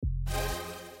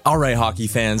All right, hockey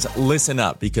fans, listen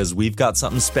up because we've got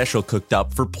something special cooked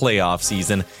up for playoff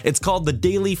season. It's called the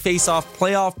Daily Face-Off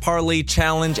Playoff Parlay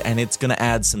Challenge, and it's going to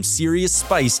add some serious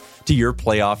spice to your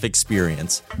playoff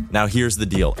experience. Now, here's the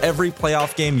deal. Every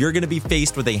playoff game, you're going to be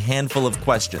faced with a handful of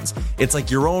questions. It's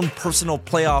like your own personal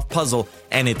playoff puzzle,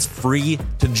 and it's free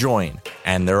to join.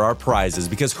 And there are prizes,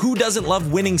 because who doesn't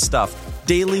love winning stuff?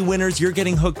 Daily winners, you're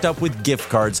getting hooked up with gift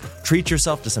cards. Treat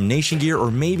yourself to some Nation gear or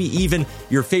maybe even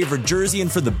your favorite jersey.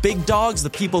 And for the big dogs, the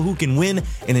people who can win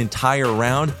an entire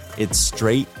round, it's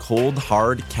straight, cold,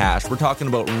 hard cash. We're talking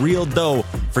about real dough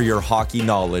for your hockey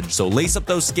knowledge. So lace up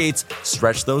those skates,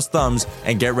 stretch those thumbs,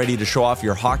 and get ready to show off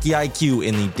your hockey IQ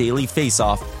in the Daily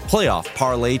Face-Off Playoff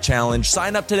Parlay Challenge.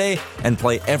 Sign up today and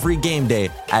play every game day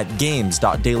at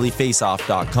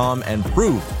games.dailyfaceoff.com and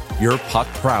prove your puck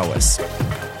prowess.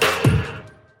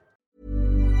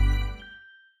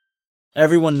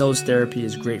 Everyone knows therapy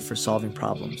is great for solving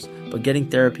problems, but getting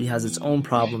therapy has its own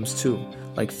problems too,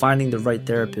 like finding the right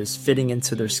therapist, fitting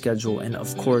into their schedule, and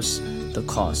of course, the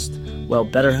cost. Well,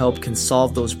 BetterHelp can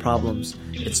solve those problems.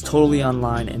 It's totally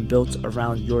online and built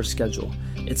around your schedule.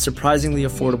 It's surprisingly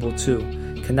affordable too.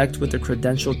 Connect with a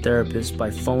credentialed therapist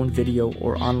by phone, video,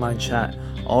 or online chat,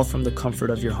 all from the comfort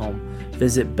of your home.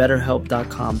 Visit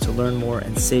BetterHelp.com to learn more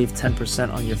and save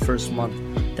 10% on your first month.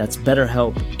 That's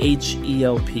BetterHelp,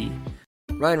 H-E-L-P.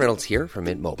 Ryan Reynolds here from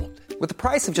Mint Mobile. With the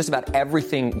price of just about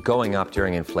everything going up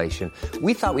during inflation,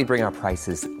 we thought we'd bring our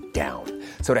prices down.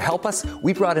 So to help us,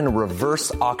 we brought in a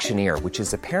reverse auctioneer, which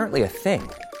is apparently a thing.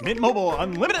 Mint Mobile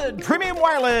Unlimited Premium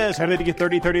Wireless. How to get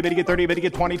 30, 30, bit to get 30, bit to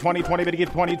get 20, 20, 20, bit to get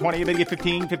 20, 20, bit to get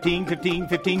 15, 15, 15,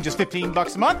 15, just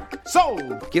 $15 a month?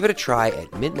 Sold! Give it a try at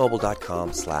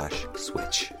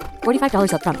mintmobile.com/switch.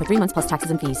 $45 up front for 3 months plus taxes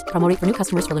and fees. Promo rate for new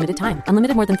customers for limited time.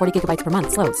 Unlimited more than 40 gigabytes per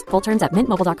month. Slows full terms at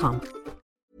mintmobile.com.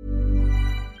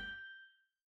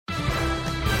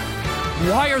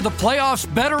 Why are the playoffs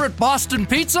better at Boston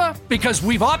Pizza? Because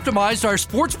we've optimized our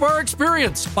sports bar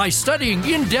experience by studying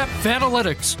in-depth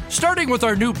analytics, starting with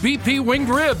our new BP winged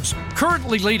ribs,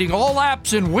 currently leading all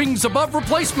apps in wings above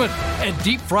replacement, and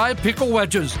deep-fried pickle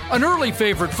wedges, an early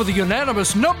favorite for the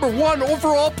unanimous #1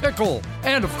 overall pickle.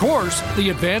 And of course,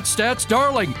 the advanced stats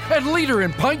darling and leader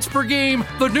in pints per game,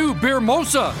 the new Beer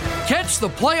Mosa. Catch the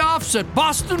playoffs at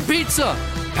Boston Pizza,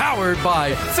 powered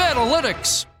by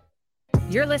Fanalytics.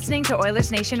 You're listening to Oilers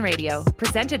Nation Radio,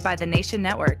 presented by the Nation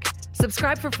Network.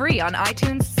 Subscribe for free on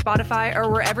iTunes, Spotify,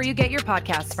 or wherever you get your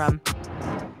podcasts from.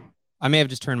 I may have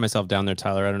just turned myself down there,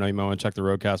 Tyler. I don't know. You might want to check the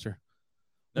Roadcaster.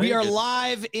 No, we are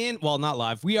live in, well, not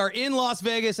live. We are in Las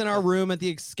Vegas in our room at the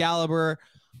Excalibur.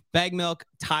 Bag Milk,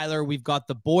 Tyler. We've got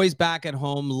the boys back at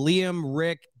home. Liam,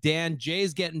 Rick, Dan,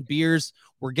 Jay's getting beers.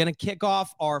 We're going to kick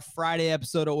off our Friday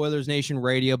episode of Oilers Nation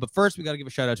Radio. But first, we got to give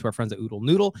a shout out to our friends at Oodle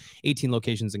Noodle, 18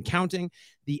 locations and counting.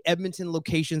 The Edmonton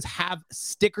locations have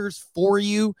stickers for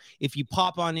you. If you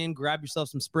pop on in, grab yourself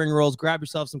some spring rolls, grab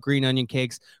yourself some green onion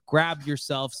cakes, grab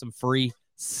yourself some free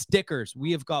stickers.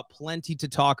 We have got plenty to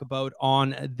talk about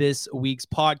on this week's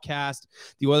podcast.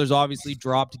 The Oilers obviously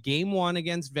dropped game 1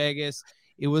 against Vegas.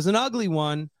 It was an ugly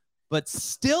one, but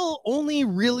still only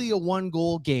really a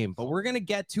 1-goal game. But we're going to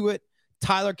get to it.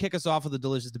 Tyler, kick us off with a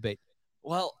delicious debate.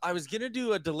 Well, I was going to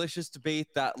do a delicious debate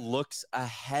that looks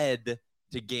ahead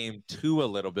to game 2 a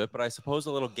little bit, but I suppose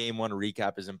a little game 1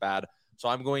 recap isn't bad. So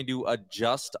I'm going to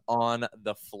adjust on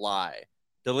the fly.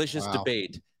 Delicious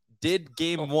debate. Did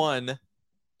game 1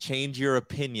 change your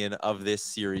opinion of this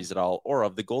series at all, or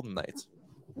of the Golden Knights?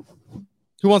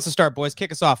 Who wants to start, boys?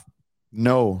 Kick us off.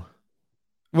 No.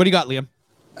 What do you got, Liam?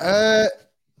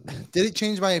 Did it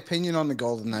change my opinion on the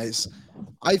Golden Knights?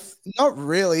 Not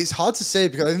really. It's hard to say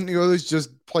because I think the Oilers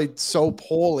just played so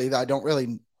poorly that I don't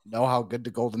really know how good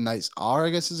the Golden Knights are,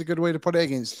 I guess is a good way to put it,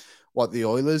 against what the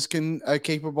Oilers are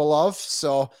capable of.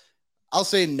 So I'll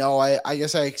say no. I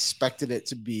guess I expected them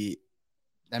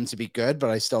to be good, but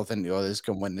I still think the Oilers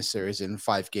can win the series in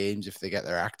 5 games if they get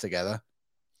their act together.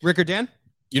 Rick or Dan?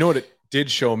 You know what it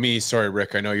did show me? Sorry,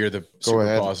 Rick, I know you're the super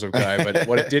positive guy, but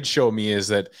what it did show me is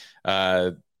that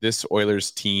this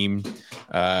Oilers team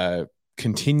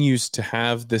continues to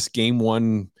have this game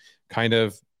 1 kind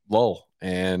of lull.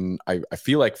 And I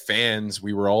feel like fans,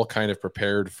 we were all kind of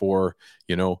prepared for,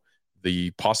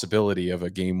 the possibility of a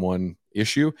game 1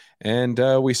 issue, and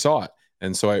we saw it.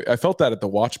 And so I felt that at the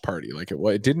watch party. Like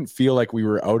it didn't feel like we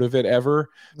were out of it ever,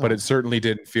 but it certainly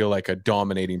didn't feel like a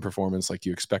dominating performance like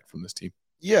you expect from this team.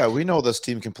 Yeah, we know this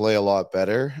team can play a lot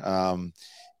better.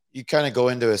 You kind of go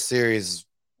into a series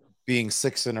being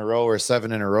 6 in a row or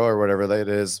 7 in a row or whatever that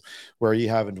is, where you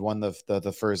haven't won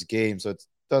the first game. So it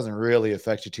doesn't really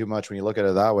affect you too much when you look at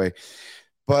it that way.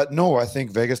 But no, I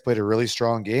think Vegas played a really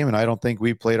strong game, and I don't think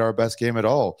we played our best game at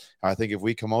all. I think if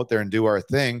we come out there and do our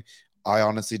thing, I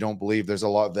honestly don't believe there's a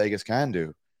lot Vegas can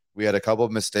do. We had a couple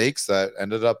of mistakes that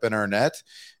ended up in our net.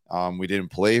 We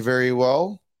didn't play very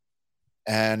well,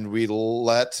 and we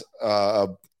let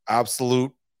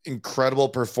absolute incredible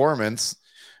performance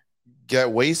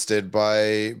get wasted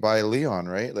by Leon,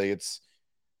 right? Like, it's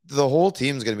the whole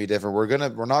team's going to be different.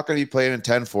 We're not going to be playing in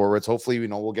 10 forwards. Hopefully,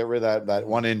 we'll get rid of that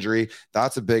one injury.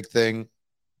 That's a big thing.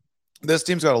 This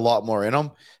team's got a lot more in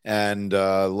them. And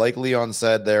like Leon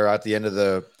said there at the end of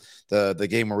the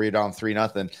game where we were down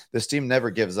 3-0, this team never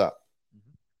gives up.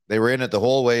 They were in it the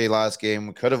whole way last game.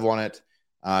 We could have won it.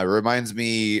 It reminds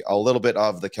me a little bit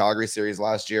of the Calgary series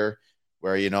last year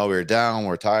where, we were down,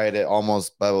 we're tied,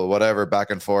 almost whatever, back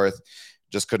and forth.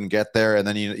 Just couldn't get there. And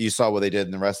then you saw what they did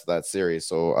in the rest of that series.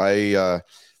 So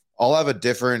I'll have a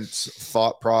different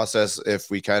thought process if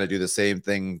we kind of do the same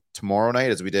thing tomorrow night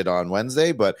as we did on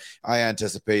Wednesday. But I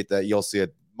anticipate that you'll see a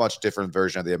much different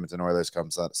version of the Edmonton Oilers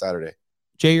come Saturday.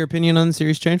 Jay, your opinion on the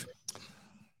series change?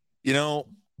 I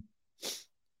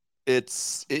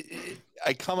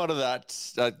come out of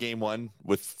that game one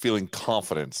with feeling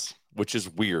confidence, which is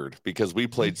weird because we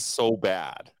played so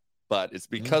bad. But it's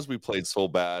because we played so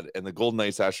bad and the Golden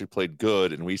Knights actually played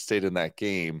good and we stayed in that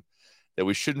game that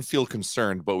we shouldn't feel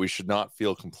concerned, but we should not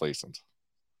feel complacent.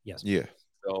 Yes. Yeah.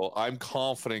 So I'm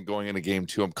confident going into game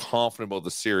two. I'm confident about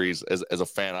the series as a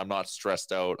fan. I'm not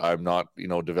stressed out. I'm not,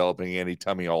 developing any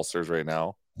tummy ulcers right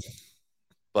now.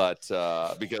 But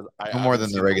because no more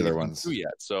than the regular ones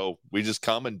yet. So we just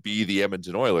come and be the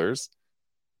Edmonton Oilers.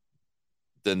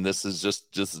 Then this is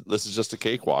just a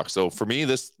cakewalk. So for me,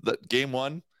 the game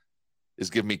one is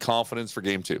giving me confidence for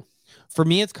game two. For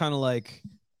me, it's kind of like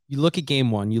you look at game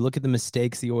one, you look at the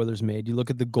mistakes the Oilers made, you look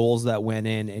at the goals that went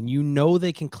in, and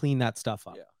they can clean that stuff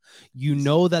up.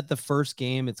 Yeah. That the first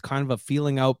game, it's kind of a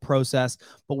feeling out process.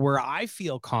 But where I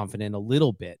feel confident a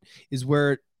little bit is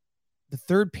where the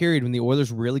third period, when the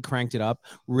Oilers really cranked it up,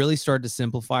 really started to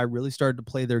simplify, really started to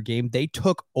play their game. They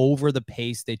took over the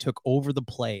pace. They took over the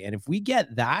play. And if we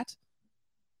get that,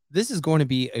 this is going to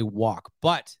be a walk.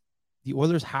 But the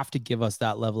Oilers have to give us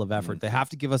that level of effort. They have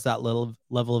to give us that level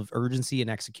of urgency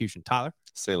and execution. Tyler?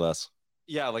 Say less.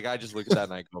 Yeah, I just look at that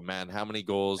and I go, man, how many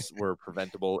goals were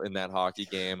preventable in that hockey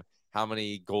game? How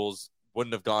many goals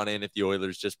wouldn't have gone in if the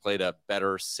Oilers just played a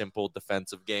better, simple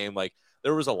defensive game?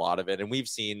 There was a lot of it. And we've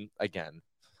seen, again,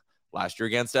 last year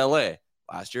against LA,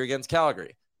 last year against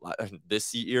Calgary,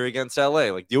 this year against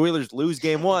LA. The Oilers lose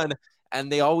game one, and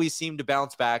they always seem to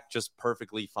bounce back just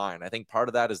perfectly fine. I think part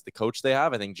of that is the coach they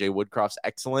have. I think Jay Woodcroft's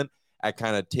excellent at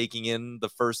kind of taking in the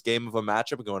first game of a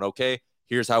matchup and going, okay,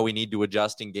 here's how we need to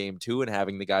adjust in game two and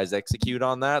having the guys execute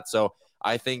on that. So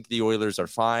I think the Oilers are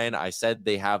fine. I said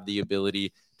they have the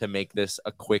ability to make this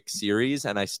a quick series,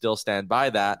 and I still stand by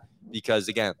that because,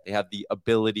 again, they have the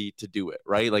ability to do it,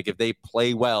 right? If they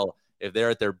play well, if they're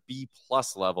at their B+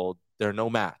 level, they're no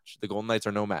match. The Golden Knights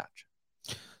are no match.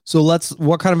 So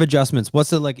what kind of adjustments?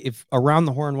 What's it if around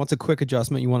the horn, what's a quick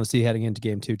adjustment you want to see heading into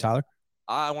game two, Tyler?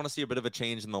 I want to see a bit of a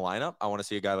change in the lineup. I want to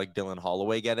see a guy like Dylan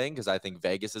Holloway get in because I think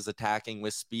Vegas is attacking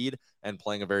with speed and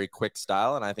playing a very quick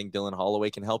style. And I think Dylan Holloway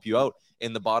can help you out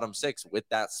in the bottom six with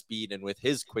that speed and with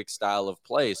his quick style of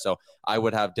play. So I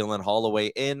would have Dylan Holloway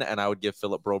in and I would give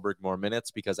Philip Broberg more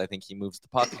minutes because I think he moves the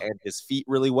puck and his feet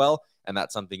really well. And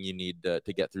that's something you need to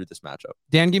get through this matchup.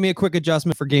 Dan, give me a quick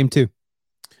adjustment for game two.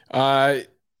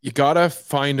 You got to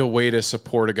find a way to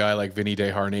support a guy like Vinny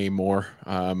Desharnais more.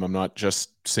 I'm not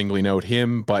just singling out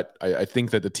him, but I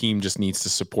think that the team just needs to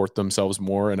support themselves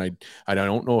more. And I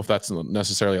don't know if that's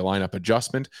necessarily a lineup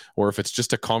adjustment or if it's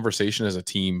just a conversation as a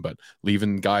team, but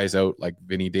leaving guys out like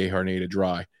Vinny Desharnais to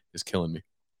dry is killing me.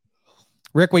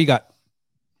 Rick, what you got?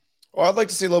 Well, I'd like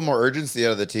to see a little more urgency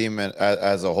out of the team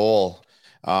as a whole.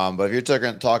 But if you're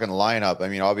talking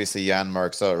lineup, obviously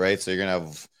Janmark's out, right? So you're going to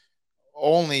have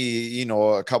only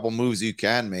a couple moves you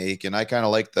can make, and I kind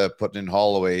of like the putting in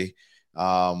Holloway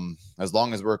as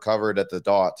long as we're covered at the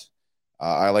dot.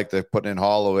 I like the putting in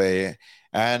Holloway,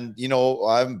 and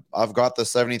I've got the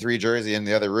 73 jersey in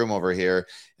the other room over here,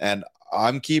 and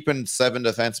I'm keeping 7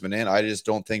 defensemen in. I just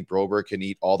don't think Broberg can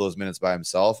eat all those minutes by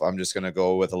himself. I'm just going to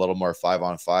go with a little more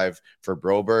 5-on-5 for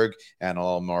Broberg and a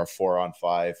little more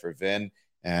 4-on-5 for Vin,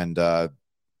 and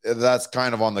that's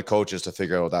kind of on the coaches to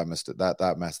figure out that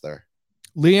mess there.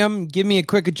 Liam, give me a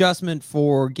quick adjustment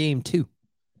for game two.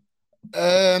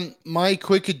 My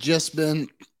quick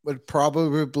adjustment would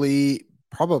probably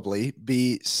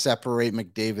be separate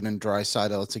McDavid and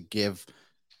Draisaitl to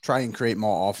try and create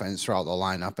more offense throughout the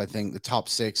lineup. I think the top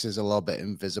six is a little bit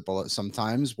invisible at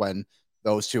sometimes when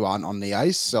those two aren't on the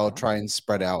ice. So try and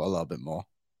spread out a little bit more.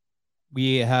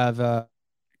 We have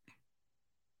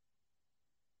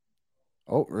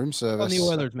room service on the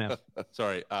Oilers, man.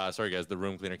 Sorry, guys. The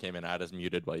room cleaner came in. I had us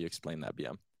muted while you explained that,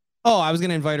 BM. Oh, I was going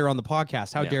to invite her on the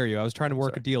podcast. How dare you? I was trying to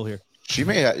work a deal here. She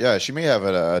may have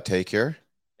a take here.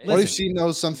 What if she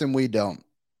knows something we don't?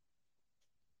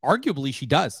 Arguably, she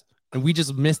does, and we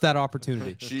just missed that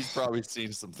opportunity. She's probably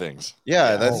seen some things.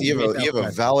 Yeah, you have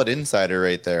a valid insider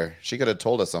right there. She could have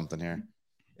told us something here.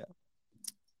 Yeah.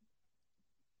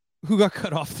 Who got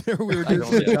cut off there? We were doing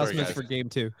some adjustments for game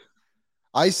 2.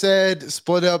 I said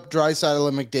split up Draisaitl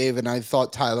and McDavid, and I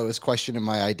thought Tyler was questioning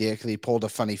my idea because he pulled a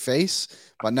funny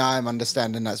face. But now I'm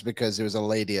understanding that's because there was a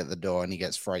lady at the door and he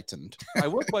gets frightened. I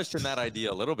would question that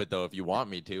idea a little bit, though, if you want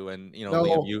me to. And,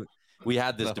 Liam, we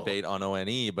had this debate on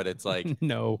ONE, but it's like,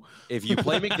 no. If you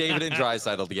play McDavid and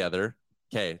Draisaitl together,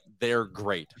 okay, they're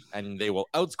great. And they will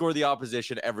outscore the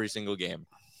opposition every single game.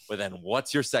 But then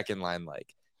what's your second line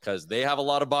like? Because they have a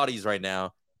lot of bodies right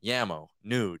now. Yamo,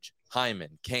 Nuge,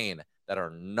 Hyman, Kane, that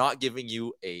are not giving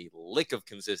you a lick of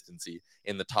consistency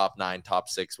in the top 9, top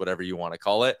 6, whatever you want to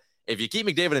call it. If you keep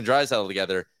McDavid and Draisaitl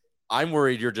together, I'm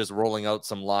worried you're just rolling out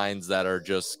some lines that are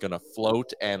just going to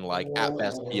float and, like, at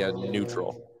best be a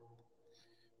neutral.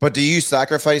 But do you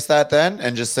sacrifice that then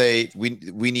and just say we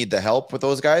need the help with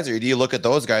those guys? Or do you look at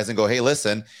those guys and go, hey,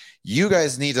 listen, you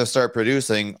guys need to start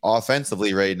producing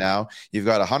offensively right now. You've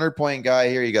got a 100-point guy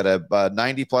here. You got a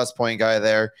 90-plus point guy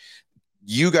there.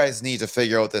 You guys need to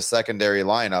figure out this secondary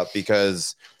lineup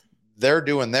because they're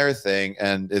doing their thing,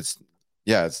 and it's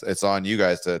on you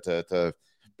guys to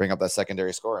bring up that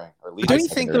secondary scoring. Or lead. Don't you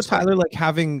think though, Tyler, like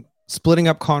splitting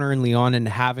up Connor and Leon and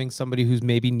having somebody who's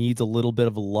maybe needs a little bit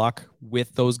of luck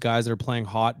with those guys that are playing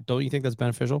hot, don't you think that's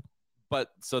beneficial? But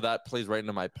so that plays right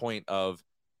into my point of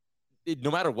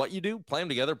no matter what you do, play them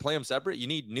together, play them separate. You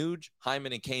need Nuge,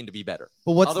 Hyman, and Kane to be better.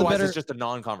 But otherwise it's just a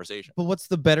non-conversation. But what's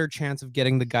the better chance of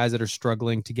getting the guys that are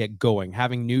struggling to get going?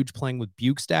 Having Nuge playing with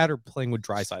Bukestad or playing with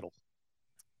Draisaitl?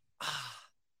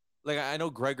 Like, I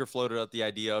know Gregor floated out the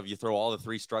idea of you throw all the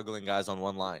 3 struggling guys on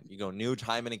one line. You go Nuge,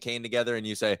 Hyman, and Kane together, and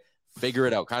you say, figure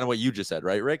it out. Kind of what you just said,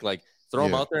 right, Rick? Like, throw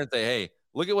them out there and say, hey,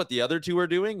 look at what the other 2 are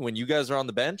doing. When you guys are on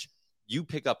the bench, you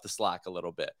pick up the slack a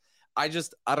little bit. I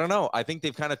don't know. I think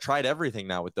they've kind of tried everything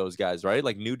now with those guys, right?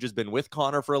 Like, Nuge has been with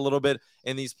Connor for a little bit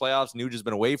in these playoffs. Nuge has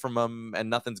been away from him, and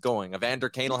nothing's going. Evander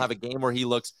Kane will have a game where he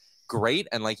looks great,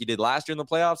 and like he did last year in the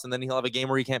playoffs, and then he'll have a game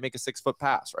where he can't make a 6-foot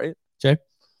pass, right? Jay?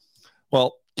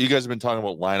 Well, you guys have been talking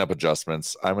about lineup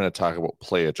adjustments. I'm going to talk about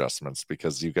play adjustments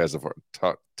because you guys have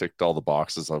ticked all the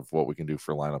boxes of what we can do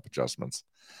for lineup adjustments.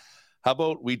 How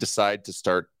about we decide to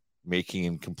start making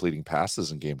and completing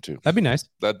passes in game 2? That'd be nice.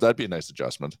 That'd be a nice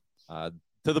adjustment. To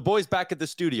the boys back at the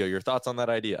studio, your thoughts on that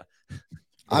idea?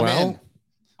 The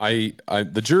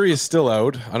jury is still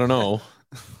out. I don't know.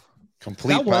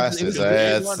 Complete passes.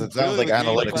 It sounds like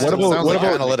analytics. What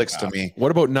about analytics to me?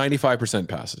 What about 95%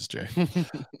 passes, Jay?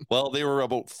 Well, they were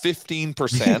about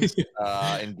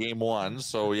 15% in game 1.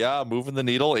 So yeah, moving the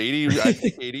needle. 80. I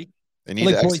think 80. They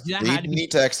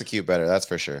need to execute better. That's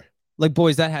for sure. Like,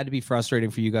 boys, that had to be frustrating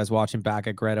for you guys watching back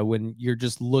at Greta when you're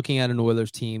just looking at an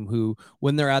Oilers team who,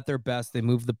 when they're at their best, they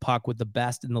move the puck with the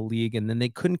best in the league, and then they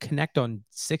couldn't connect on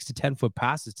 6 to 10 foot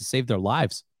passes to save their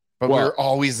lives. But we're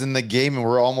always in the game, and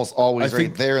we're almost always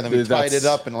right there, and then we tied it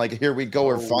up, and like, here we go.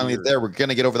 We're finally there. We're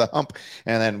gonna get over the hump,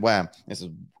 and then wham! This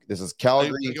is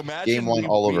Calgary game 1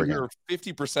 all over again.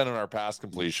 50% on our pass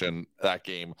completion that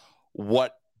game.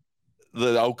 What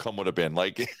the outcome would have been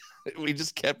like? We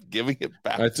just kept giving it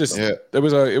back. It's just it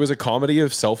was a comedy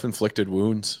of self-inflicted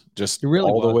wounds, just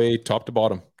all the way top to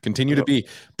bottom. Continue to be,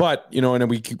 but and then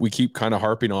we keep kind of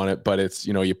harping on it. But it's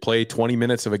you play 20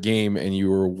 minutes of a game and you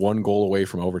were 1 goal away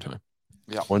from overtime.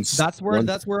 Yeah, that's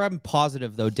where I'm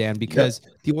positive though, Dan, because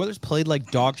the Oilers played like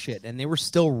dog shit and they were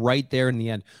still right there in the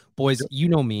end. Boys, you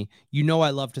know me, I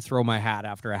love to throw my hat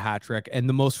after a hat trick, and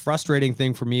the most frustrating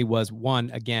thing for me was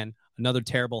another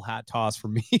terrible hat toss for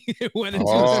me.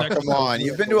 Come on.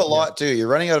 You've been to a lot too. You're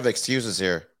running out of excuses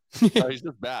here. No, he's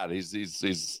just bad.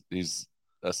 He's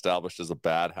established as a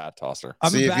bad hat tosser.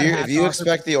 See, if you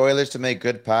expect the Oilers to make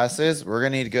good passes, we're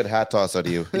going to need a good hat toss out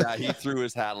of you. Yeah, he threw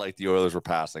his hat like the Oilers were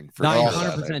passing. No,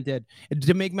 100% did.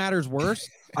 To make matters worse,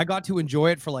 I got to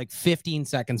enjoy it for like 15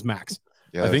 seconds max.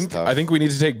 Yeah, I think we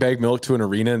need to take Bag Milk to an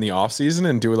arena in the off season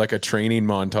and do like a training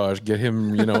montage, get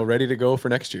him, ready to go for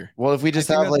next year. Well, if we just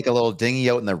have like a little dinghy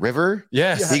out in the river, he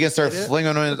can start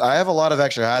flinging on. I have a lot of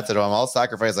extra hats at home. I'll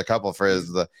sacrifice a couple for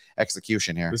the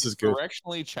execution here. This is good.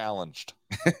 Directionally challenged.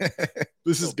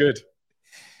 This is good.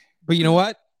 But you know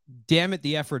what? damn it,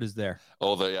 the effort is there.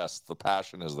 Oh, the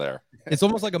passion is there. It's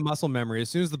almost like a muscle memory. As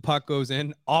soon as the puck goes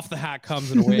in, off the hat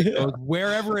comes and away it goes.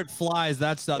 Wherever it flies,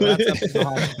 that's up to the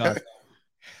hockey god.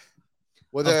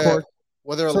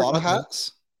 Were there a lot of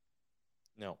hats?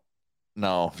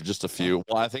 No, just a few.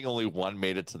 Well, I think only one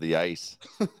made it to the ice.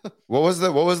 What was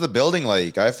the building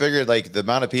like? I figured like the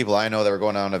amount of people I know that were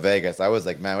going down to Vegas, I was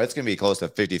like, man, it's gonna be close to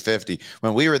 50-50.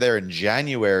 When we were there in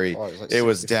January, it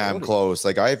was damn close.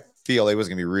 Like I feel it was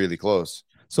gonna be really close.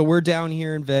 So we're down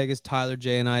here in Vegas, Tyler,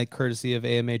 Jay, and I, courtesy of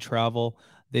AMA Travel.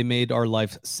 They made our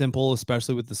life simple,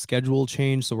 especially with the schedule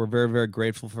change. So we're very, very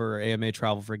grateful for AMA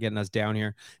Travel for getting us down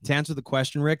here. To answer the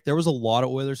question, Rick, there was a lot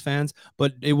of Oilers fans,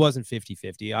 but it wasn't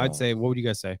 50-50. I'd say, what would you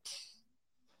guys say?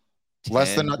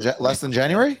 Less than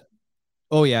January?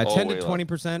 Oh, yeah. 10 to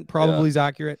 20% probably is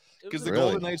accurate. Because the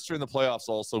Golden Knights during the playoffs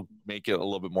also make it a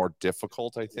little bit more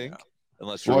difficult, I think.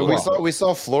 Unless you're we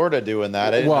saw Florida doing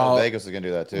that. I didn't know Vegas was gonna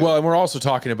do that too. Well, and we're also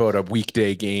talking about a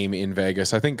weekday game in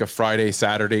Vegas. I think a Friday,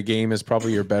 Saturday game is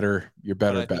probably your better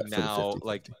bet. Now,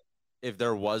 like if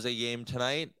there was a game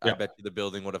tonight, I bet you the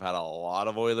building would have had a lot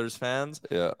of Oilers fans.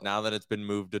 Yeah. Now that it's been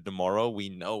moved to tomorrow, we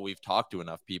know we've talked to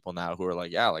enough people now who are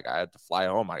like, yeah, like I had to fly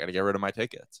home. I got to get rid of my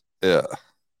tickets. Yeah.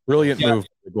 Brilliant move for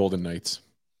the Golden Knights.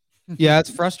 Yeah, it's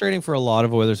frustrating for a lot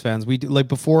of Oilers fans. We do, like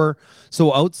before,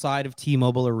 so outside of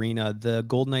T-Mobile Arena, the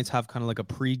Golden Knights have kind of like a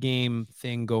pregame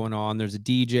thing going on. There's a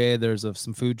DJ, there's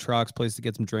some food trucks, place to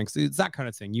get some drinks. It's that kind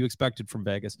of thing you expected from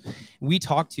Vegas. We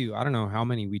talked to, I don't know how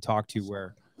many we talked to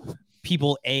where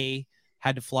people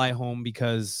had to fly home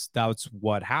because that's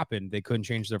what happened. They couldn't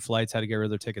change their flights, had to get rid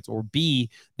of their tickets, or B,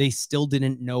 they still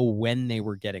didn't know when they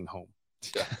were getting home.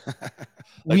 Yeah.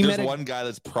 Like there's one guy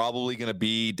that's probably going to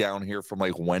be down here from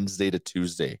like Wednesday to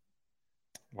Tuesday.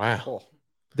 Wow.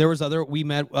 There was we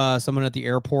met someone at the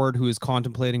airport who is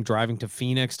contemplating driving to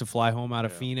Phoenix to fly home out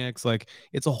of Phoenix. Like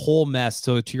it's a whole mess.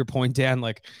 So to your point, Dan,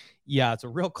 like, yeah, it's a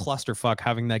real clusterfuck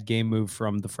having that game move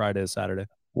from the Friday to Saturday.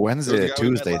 Wednesday to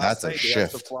Tuesday, that's a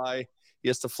shift. He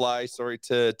has to fly,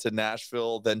 to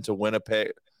Nashville, then to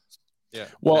Winnipeg. Yeah.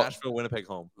 Well, Nashville, Winnipeg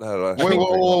home.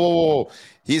 Whoa.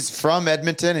 He's from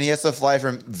Edmonton and he has to fly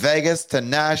from Vegas to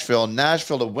Nashville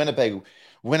to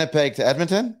Winnipeg to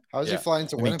Edmonton. How's he flying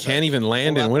to Winnipeg? He can't even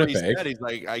land in Winnipeg. He's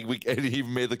like, he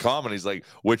even made the comment. He's like,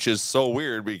 which is so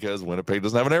weird because Winnipeg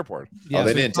doesn't have an airport. Yeah,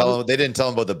 they didn't tell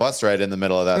him about the bus ride in the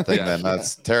middle of that thing. Then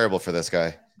that's terrible for this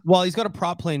guy. Well, he's got a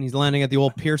prop plane. He's landing at the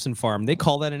old Pearson farm. They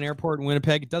call that an airport in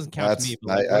Winnipeg. It doesn't count to me.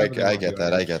 I get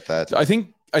that.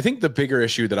 I think the bigger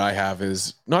issue that I have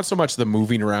is not so much the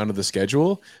moving around of the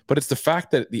schedule, but it's the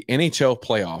fact that the NHL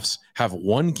playoffs have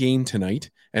one game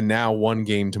tonight and now one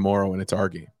game tomorrow, and it's our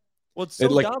game. Well, it's so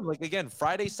dumb. Like again,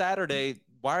 Friday, Saturday.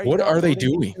 What are they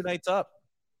doing? 2 nights up.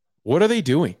 What are they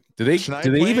doing? Do they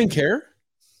even care?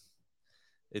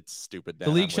 It's stupid. Dan,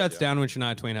 the league shuts down when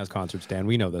Shania Twain has concerts, Dan.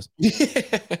 We know this.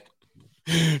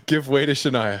 Give way to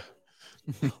Shania.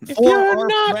 For our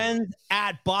friends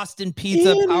at Boston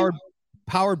Pizza,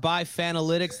 powered by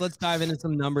Fanalytics. Let's dive into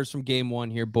some numbers from game one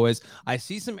here, boys. I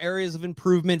see some areas of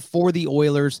improvement for the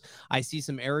Oilers. I see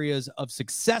some areas of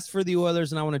success for the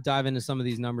Oilers, and I want to dive into some of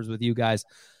these numbers with you guys.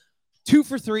 2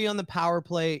 for 3 on the power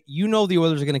play. You know the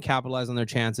Oilers are going to capitalize on their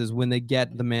chances when they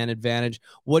get the man advantage.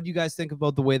 What do you guys think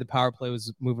about the way the power play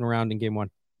was moving around in game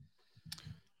one?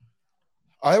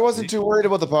 I wasn't too worried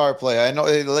about the power play. I know,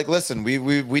 like, listen, we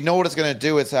know what it's going to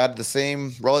do. It's had the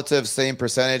same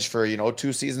percentage for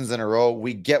 2 seasons in a row.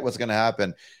 We get what's going to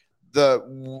happen.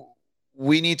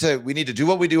 We need to do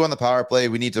what we do on the power play.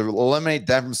 We need to eliminate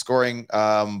them from scoring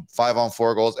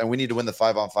 5-on-4 goals, and we need to win the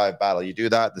 5-on-5 battle. You do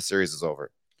that, the series is over.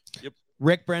 Yep.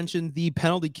 Rick Brenchen, the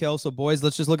penalty kill. So, boys,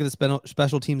 let's just look at the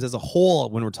special teams as a whole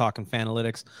when we're talking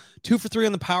Fanalytics. 2 for 3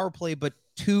 on the power play, but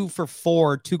 2 for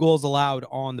 4, 2 goals allowed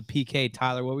on the PK.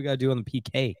 Tyler, what we got to do on the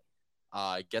PK?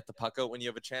 Get the puck out when you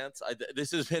have a chance.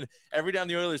 This has been every time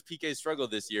the Oilers PK struggle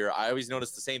this year. I always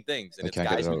notice the same things, and it's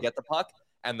guys who get the puck,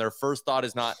 and their first thought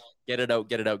is not get it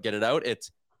out. It's,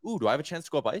 ooh, do I have a chance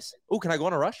to go up ice? Ooh, can I go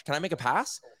on a rush? Can I make a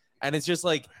pass? And it's just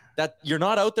like that. You're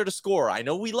not out there to score. I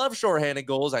know we love shorthanded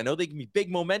goals. I know they can be big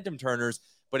momentum turners,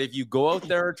 but if you go out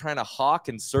there trying to hawk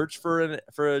and search for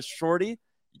a shorty,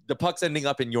 the puck's ending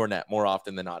up in your net more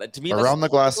often than not. And to me, around the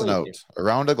glass and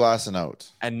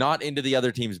out, and not into the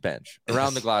other team's bench.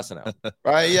 Around the glass and out.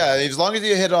 Right? Yeah. As long as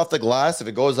you hit it off the glass, if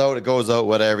it goes out, it goes out.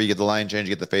 Whatever. You get the line change,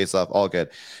 you get the face off, all good.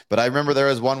 But I remember there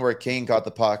was one where Kane caught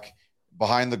the puck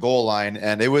behind the goal line,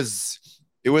 and it was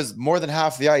more than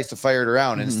half the ice to fire it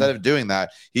around. And instead of doing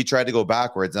that, he tried to go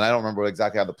backwards. And I don't remember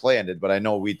exactly how the play ended, but I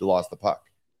know we lost the puck.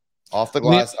 Off the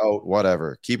glass, out,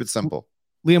 whatever. Keep it simple.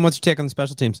 Liam, what's your take on the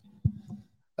special teams?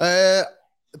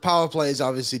 The power play is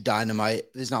obviously dynamite.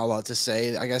 There's not a lot to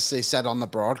say. I guess they said on the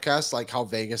broadcast like how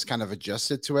Vegas kind of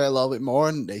adjusted to it a little bit more,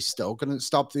 and they still couldn't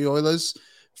stop the Oilers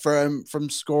from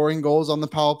scoring goals on the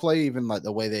power play. Even like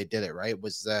the way they did it, right,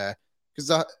 was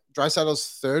because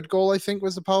Draisaitl's third goal, I think,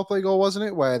 was the power play goal, wasn't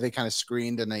it? Where they kind of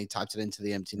screened and then he tapped it into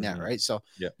the empty net, right? So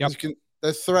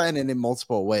they're threatening in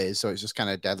multiple ways, so it's just kind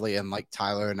of deadly. And like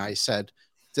Tyler and I said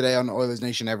today on Oilers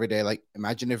Nation Every Day, like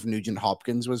imagine if Nugent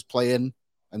Hopkins was playing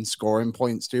and scoring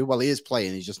points too. Well, he is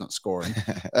playing, he's just not scoring.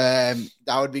 That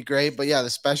would be great. But yeah, the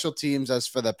special teams, as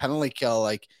for the penalty kill,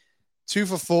 like 2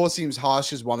 for 4 seems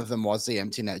harsh, as one of them was the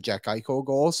empty net Jack Eichel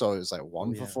goal. So it was like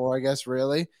 1 for 4, I guess,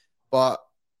 really. But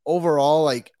overall,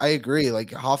 like I agree,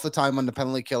 like half the time when the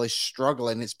penalty kill is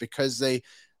struggling, it's because they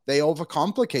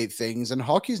overcomplicate things, and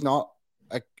hockey's not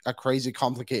a crazy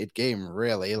complicated game,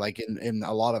 really. Like in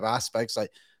a lot of aspects, like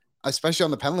especially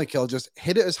on the penalty kill, just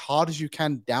hit it as hard as you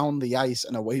can down the ice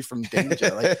and away from danger.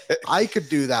 Like I could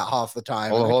do that half the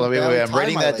time. Hold on, wait. I'm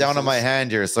writing that down on my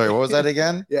hand here. Sorry, what was that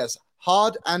again? Yes,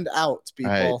 hard and out,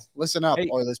 people. Right. Listen up,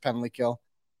 Oilers penalty kill.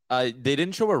 They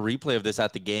didn't show a replay of this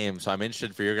at the game, so I'm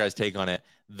interested for your guys' take on it.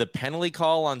 The penalty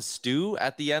call on Stu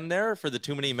at the end there for the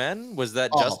too many men, was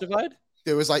that justified?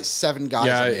 There was like 7 guys.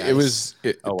 Yeah, on the ice. it was.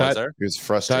 It was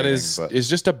frustrating. That is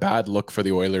just a bad look for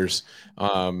the Oilers.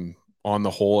 On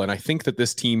the whole. And I think that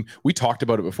this team, we talked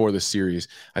about it before this series,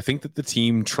 I think that the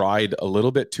team tried a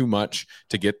little bit too much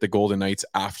to get the Golden Knights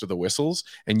after the whistles,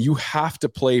 and you have to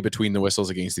play between the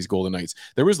whistles against these Golden Knights.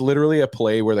 There was literally a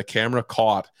play where the camera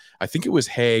caught, I think it was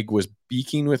Haig was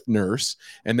beaking with Nurse,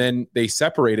 and then they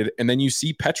separated, and then you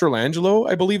see Pietrangelo,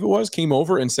 I believe it was, came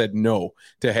over and said no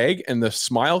to Haig, and the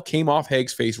smile came off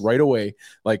Haig's face right away.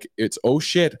 Like, it's, oh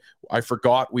shit, I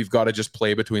forgot we've got to just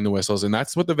play between the whistles. And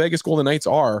that's what the Vegas Golden Knights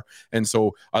are. And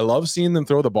so I love seeing them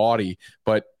throw the body,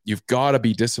 but you've got to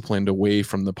be disciplined away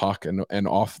from the puck and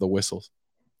off the whistles.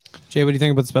 Jay, what do you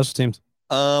think about the special teams?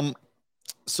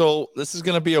 So this is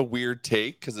going to be a weird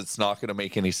take because it's not going to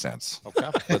make any sense. Okay.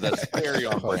 But that's very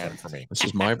on brand for me. This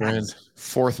is my brand.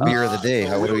 4th beer of the day.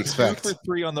 How would we expect? 2 for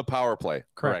 3 on the power play.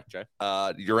 Correct, Jay.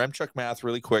 Your Mchuk math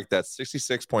really quick. That's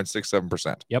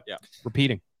 66.67%. Yep. Yeah.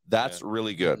 Repeating. That's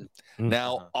really good. Mm-hmm.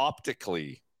 Now,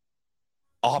 optically,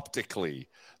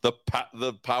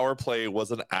 the power play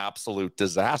was an absolute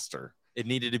disaster. It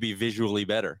needed to be visually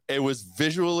better. It was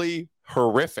visually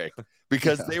horrific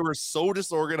because they were so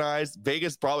disorganized.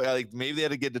 Vegas probably, like, maybe they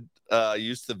had to get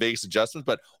used to the Vegas adjustments,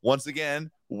 but once again,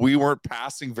 we weren't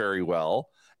passing very well,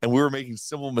 and we were making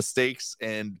simple mistakes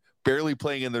and barely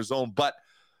playing in their zone. But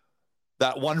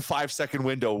that 1 5-second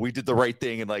window, we did the right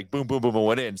thing and like boom, boom, boom, and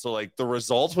went in. So like the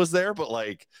result was there, but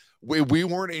like we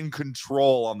weren't in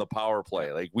control on the power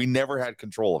play. Like we never had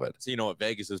control of it. So you know what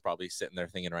Vegas is probably sitting there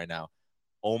thinking right now,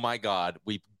 oh my God,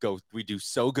 we do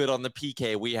so good on the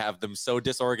PK. We have them so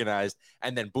disorganized,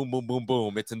 and then boom, boom, boom,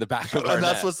 boom. It's in the back of our And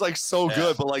that's net. what's like so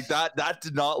good. But like that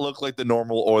did not look like the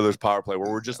normal Oilers power play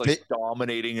where we're just like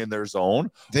dominating in their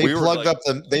zone. They plugged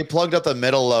up the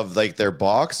middle of like their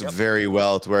box very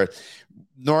well to where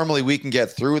normally we can get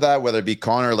through that, whether it be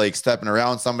Connor like stepping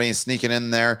around somebody and sneaking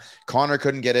in there. Connor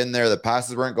couldn't get in there. The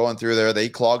passes weren't going through there. They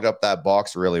clogged up that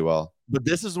box really well. But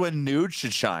this is when Nuge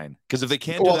should shine, because if they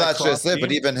can't, that's just it.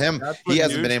 But even him, he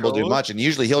hasn't been able to do much, and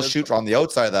usually he'll shoot from the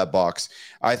outside of that box.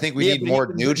 I think we need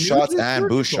more Nuge shots and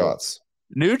Bush shots.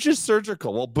 Nuge is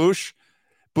surgical. Well, Bush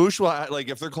will, like,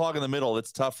 if they're clogging the middle,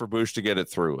 it's tough for Bush to get it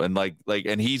through, and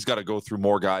and he's got to go through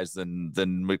more guys than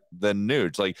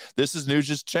Nuge. Like, this is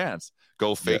Nuge's chance.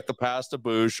 Go fake the pass to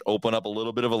Bush, open up a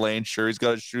little bit of a lane. Sure, he's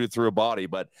got to shoot it through a body,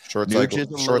 but short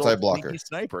side blocker,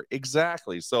 sniper.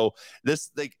 Exactly. So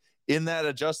this, like, in that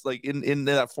in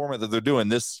that format that they're doing,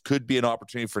 this could be an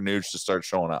opportunity for Nuge to start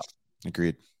showing up.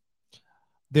 Agreed.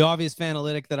 The obvious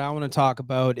analytic that I want to talk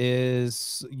about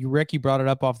is Rick. You brought it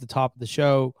up off the top of the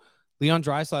show. Leon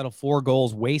Draisaitl, 4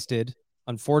 goals wasted.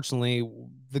 Unfortunately,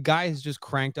 the guy has just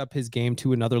cranked up his game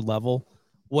to another level.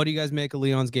 What do you guys make of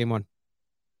Leon's game 1?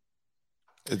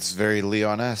 It's very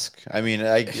Leon-esque. I mean,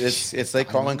 it's like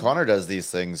Colin Connor does these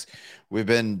things. We've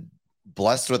been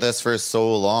blessed with this for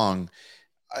so long.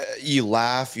 You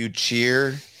laugh, you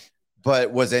cheer,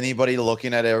 but was anybody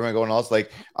looking at everyone going else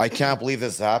like, I can't believe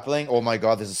this is happening? Oh my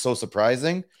God, this is so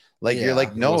surprising. Like, you're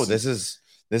like, no, this is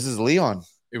Leon.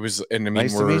 It was, and I mean,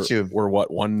 nice to meet you. We're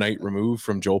one night removed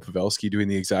from Joe Pavelski doing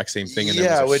the exact same thing, and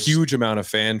there was a huge amount of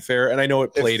fanfare. And I know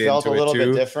it played into it too. It felt a little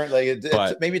bit different.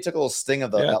 Like maybe it took a little sting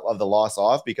of the loss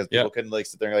off because people couldn't like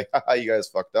sit there and like, haha, you guys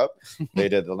fucked up. They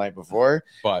did the night before.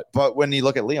 But when you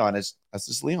look at Leon, that's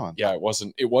just Leon. Yeah, it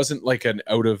wasn't like an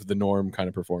out of the norm kind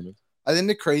of performance. I think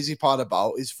the crazy part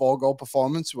about his 4-goal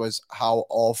performance was how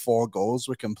all 4 goals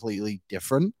were completely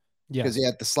different. Yeah. Because he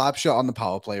had the slap shot on the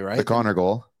power play, right? The Connor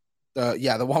goal.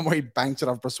 The one where he banked it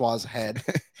off Brossois' head.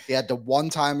 He had the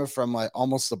one-timer from like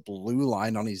almost the blue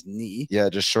line on his knee. Yeah,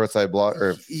 just short side block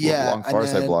or long far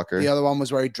side blocker. The other one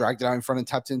was where he dragged it out in front and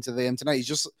tapped into the empty net. He's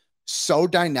just so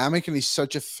dynamic and he's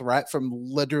such a threat from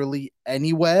literally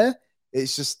anywhere.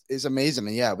 It's amazing.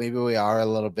 And yeah, maybe we are a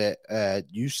little bit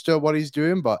used to what he's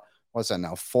doing, but what's that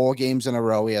now? 4 games in a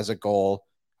row he has a goal,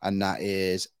 and that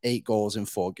is 8 goals in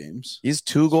 4 games. He's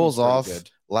 2 goals off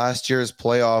last year's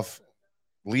playoff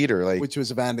leader, which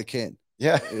was Evander Kane.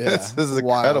 Yeah. This is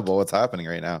incredible what's happening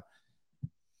right now.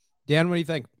 Dan, what do you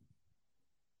think?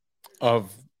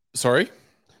 Sorry?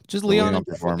 Just Leon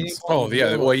performance. Oh,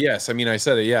 yeah. Well, yes. I mean, I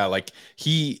said it. Yeah. Like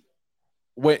the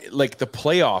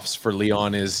playoffs for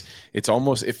Leon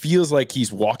it feels like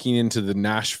he's walking into the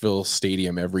Nashville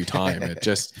stadium every time.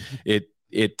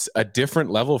 It's a different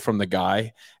level from the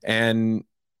guy, and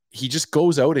he just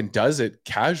goes out and does it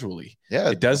casually. Yeah.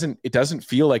 It doesn't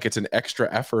feel like it's an extra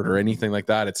effort or anything like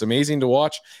that. It's amazing to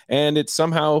watch. And it's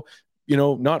somehow,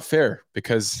 not fair,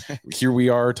 because here we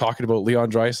are talking about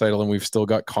Leon Draisaitl and we've still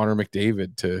got Connor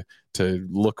McDavid to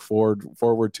look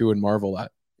forward to and marvel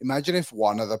at. Imagine if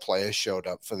one of the players showed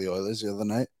up for the Oilers the other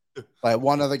night. Like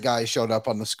one of the guys showed up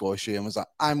on the score sheet and was like,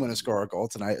 I'm going to score a goal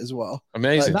tonight as well.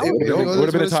 Amazing. Like, would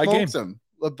have been a tie game.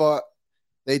 But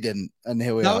they didn't. And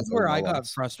here we are. That was where I got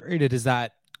frustrated, is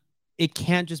that it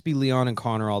can't just be Leon and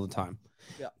Connor all the time.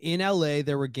 Yeah. In LA,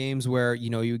 there were games where,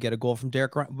 you get a goal from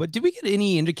Derek Ryan. But did we get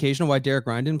any indication of why Derek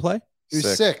Ryan didn't play? He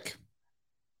was sick.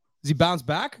 Does he bounce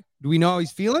back? Do we know how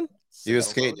he's feeling? He was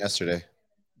skating yesterday.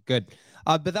 Good.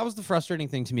 But that was the frustrating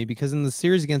thing to me, because in the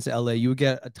series against LA, you would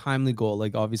get a timely goal.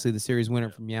 Like obviously the series winner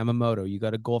from Yamamoto. You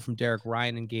got a goal from Derek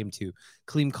Ryan in game 2.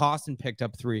 Klim Kostin picked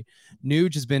up 3.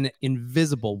 Nuge has been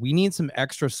invisible. We need some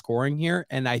extra scoring here.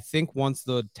 And I think once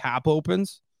the tap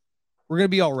opens, we're going to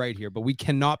be all right here, but we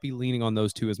cannot be leaning on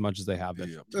those 2 as much as they have been.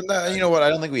 You know what? I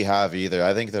don't think we have either.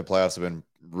 I think the playoffs have been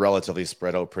relatively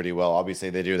spread out pretty well. Obviously,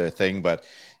 they do their thing, but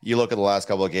you look at the last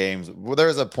couple of games, there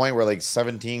was a point where like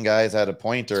 17 guys had a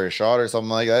point or a shot or something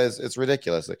like that. It's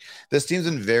ridiculous. Like, this team's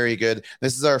been very good.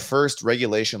 This is our first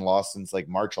regulation loss since like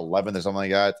March 11th or something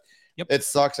like that. Yep. It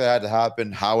sucks it had to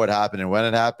happen, how it happened, and when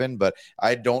it happened, but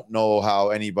I don't know how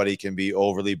anybody can be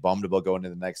overly bummed about going to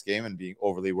the next game and being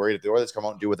overly worried. If the Oilers come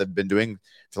out and do what they've been doing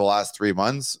for the last 3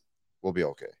 months, we'll be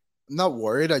okay. I'm not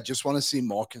worried. I just want to see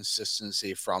more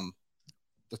consistency from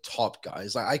the top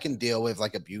guys. Like I can deal with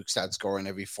like a Bukestad scoring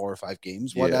every 4 or 5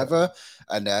 games, whatever,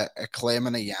 and a Klim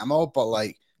and a Yamo, but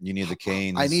like you need the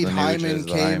Canes. I need Hyman,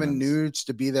 Kane, and Nudes Nudes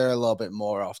to be there a little bit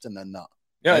more often than not.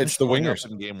 Yeah, it's the wingers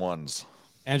in game 1s.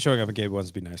 And showing up in game 1s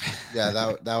would be nice.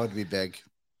 Yeah, that would be big.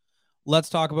 Let's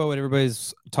talk about what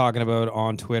everybody's talking about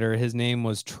on Twitter. His name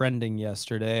was trending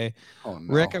yesterday. Oh,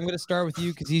 no. Rick, I'm going to start with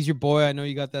you because he's your boy. I know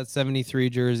you got that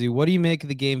 73 jersey. What do you make of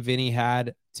the game Vinny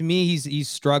had? To me, he's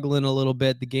struggling a little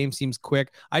bit. The game seems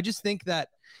quick. I just think that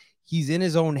he's in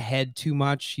his own head too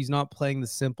much. He's not playing the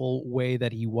simple way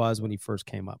that he was when he first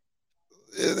came up.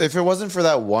 If it wasn't for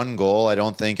that one goal, I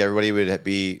don't think everybody would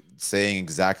be saying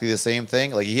exactly the same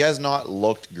thing. Like, he has not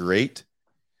looked great.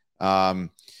 You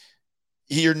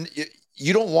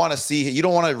don't want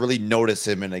to really notice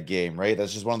him in a game, right?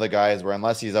 That's just one of the guys where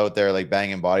unless he's out there like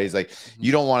banging bodies, like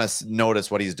you don't want to notice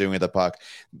what he's doing with the puck.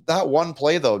 That one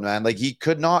play though, man, like he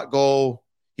could not go.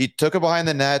 He took it behind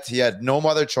the net. He had no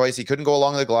other choice. He couldn't go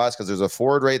along the glass because there's a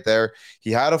forward right there.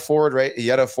 He had a forward right. He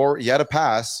had a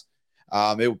pass.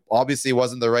 It obviously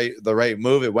wasn't the right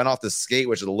move. It went off the skate,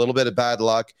 which is a little bit of bad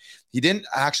luck. He didn't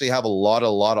actually have a lot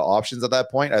of options at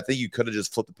that point. I think you could have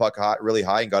just flipped the puck really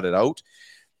high and got it out.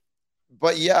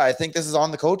 But yeah, I think this is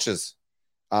on the coaches.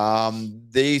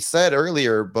 They said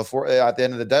earlier before at the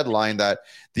end of the deadline that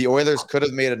the Oilers could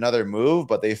have made another move,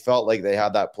 but they felt like they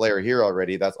had that player here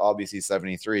already. That's obviously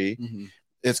 73. Mm-hmm.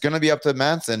 It's going to be up to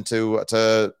Manson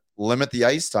to limit the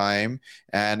ice time.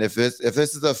 And if this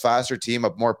is a faster team,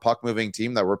 a more puck moving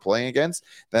team that we're playing against,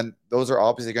 then those are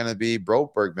obviously going to be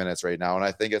Broberg minutes right now. And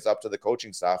I think it's up to the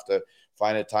coaching staff to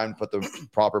find a time to put the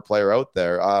proper player out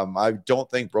there. I don't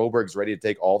think Broberg's ready to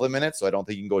take all the minutes, so I don't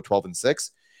think he can go 12-6,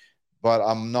 but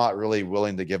I'm not really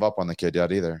willing to give up on the kid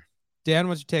yet either. Dan,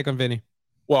 what's your take on Vinny?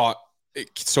 Well,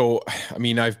 so, I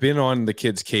mean, I've been on the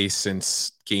kid's case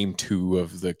since game 2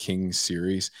 of the Kings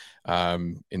series,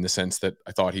 in the sense that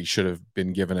I thought he should have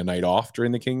been given a night off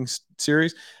during the Kings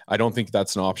series. I don't think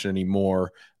that's an option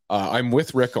anymore. I'm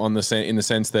with Rick in the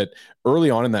sense that early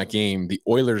on in that game, the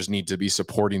Oilers need to be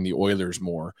supporting the Oilers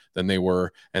more than they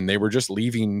were, and they were just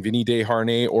leaving Vinny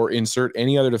Desharnais or insert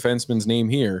any other defenseman's name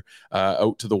here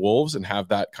out to the Wolves and have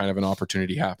that kind of an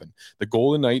opportunity happen. The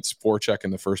Golden Knights forecheck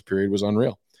in the first period was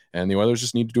unreal. And the Oilers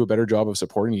just need to do a better job of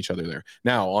supporting each other there.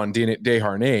 Now, on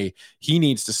Desharnais, he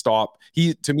needs to stop.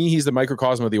 To me, he's the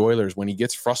microcosm of the Oilers. When he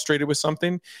gets frustrated with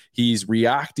something, he's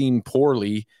reacting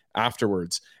poorly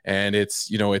afterwards. And it's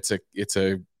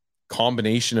a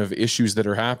combination of issues that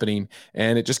are happening,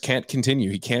 and it just can't continue.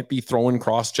 He can't be throwing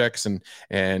cross checks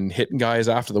and hitting guys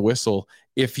after the whistle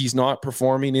if he's not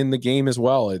performing in the game as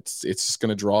well. It's just going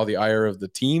to draw the ire of the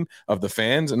team, of the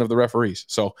fans, and of the referees.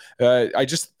 So I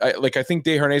think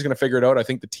Desharnais is going to figure it out. I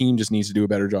think the team just needs to do a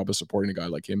better job of supporting a guy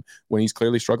like him when he's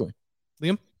clearly struggling.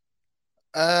 Liam?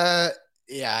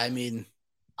 Yeah, I mean,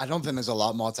 I don't think there's a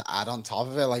lot more to add on top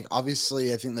of it. Like,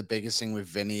 obviously, I think the biggest thing with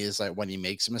Vinny is like when he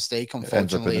makes a mistake,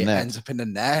 unfortunately, it ends up in the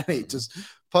net. It just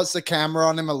puts the camera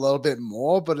on him a little bit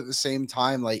more. But at the same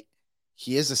time, like,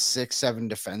 he is a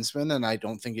 6'7" defenseman, and I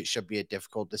don't think it should be a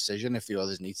difficult decision if the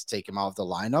others need to take him out of the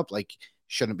lineup. Like,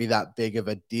 shouldn't be that big of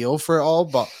a deal for it all.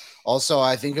 But also,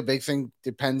 I think a big thing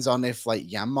depends on if like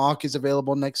Janmark is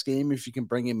available next game, if you can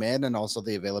bring him in, and also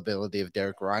the availability of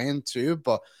Derek Ryan too.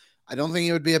 But I don't think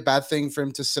it would be a bad thing for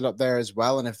him to sit up there as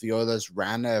well. And if the Oilers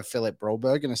ran Philip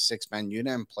Broberg in a 6-man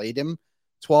unit and played him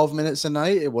 12 minutes a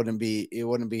night, it wouldn't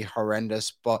be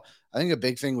horrendous. But I think a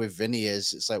big thing with Vinny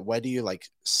is it's like, where do you like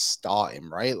start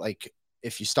him, right? Like,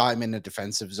 if you start him in the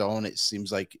defensive zone, it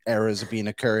seems like errors are being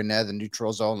occurring there. The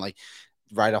neutral zone, like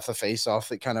right off the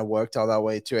face-off, it kind of worked out that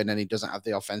way too. And then he doesn't have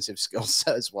the offensive skill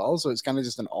set as well. So it's kind of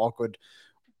just an awkward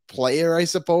player, I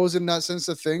suppose, in that sense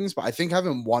of things. But I think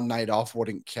having one night off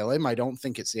wouldn't kill him. I don't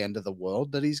think it's the end of the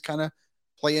world that he's kind of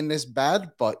playing this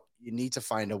bad, but you need to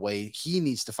find a way. He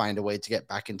needs to find a way to get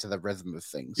back into the rhythm of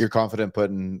things. You're confident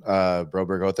putting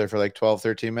Broberg out there for like 12,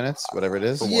 13 minutes, whatever it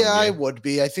is? Yeah, I would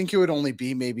be. I think it would only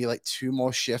be maybe like 2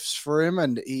 more shifts for him.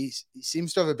 And he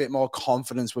seems to have a bit more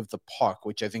confidence with the puck,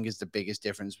 which I think is the biggest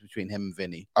difference between him and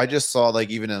Vinny. I just saw,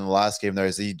 like, even in the last game,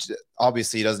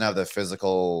 obviously he doesn't have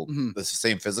the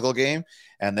same physical game.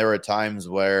 And there were times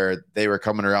where they were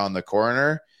coming around the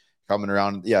corner,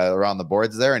 around the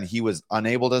boards there, and he was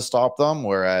unable to stop them,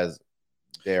 whereas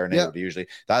Desharnais would usually.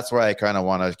 That's why I kind of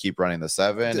want to keep running the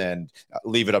 7 and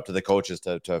leave it up to the coaches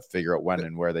to figure out when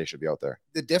and where they should be out there.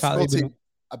 The difficulty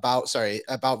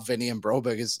about Vinny and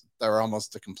Broberg is they're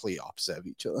almost the complete opposite of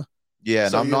each other. Yeah,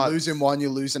 so and you're losing one, you're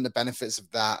losing the benefits of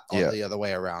that, or the other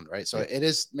way around, right? So it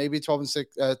is maybe 12 and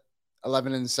 6,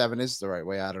 11 and 7 is the right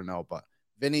way. I don't know, but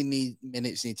Vinny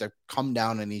minutes need to come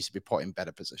down and needs to be put in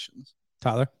better positions.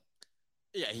 Tyler?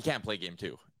 Yeah, he can't play game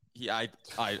 2. I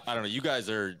don't know. You guys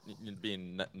are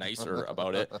being nicer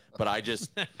about it, but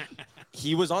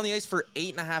he was on the ice for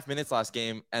 8.5 minutes last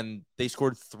game, and they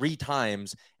scored 3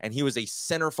 times, and he was a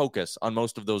center focus on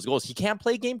most of those goals. He can't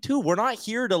play game 2. We're not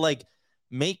here to like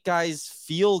make guys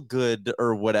feel good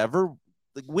or whatever.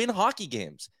 Like, win hockey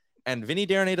games. And Vinny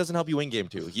Desharnais doesn't help you win game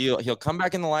 2. He'll come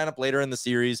back in the lineup later in the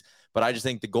series, but I just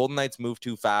think the Golden Knights move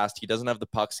too fast. He doesn't have the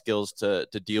puck skills to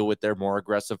deal with their more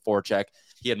aggressive forecheck.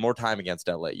 He had more time against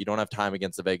LA. You don't have time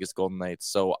against the Vegas Golden Knights.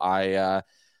 So I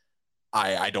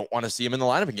don't want to see him in the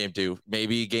lineup in game 2.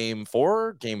 Maybe game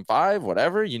 4, game 5,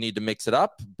 whatever. You need to mix it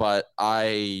up, but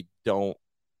I don't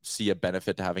see a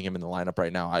benefit to having him in the lineup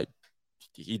right now.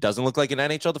 He doesn't look like an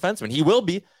NHL defenseman. He will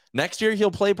be. Next year,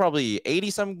 he'll play probably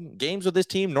 80-some games with this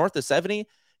team, north of 70.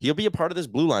 He'll be a part of this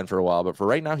blue line for a while, but for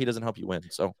right now, he doesn't help you win.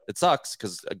 So it sucks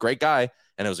because a great guy,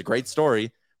 and it was a great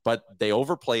story, but they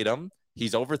overplayed him.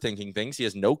 He's overthinking things. He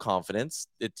has no confidence.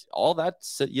 It's all that.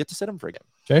 You have to sit him for a game.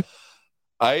 Jay?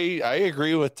 I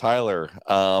agree with Tyler.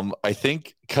 I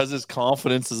think because his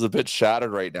confidence is a bit shattered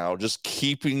right now, just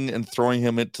keeping and throwing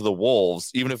him into the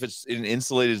Wolves, even if it's in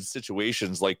insulated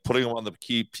situations, like putting him on the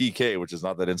key PK, which is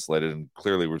not that insulated. And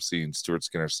clearly we're seeing Stuart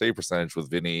Skinner's save percentage with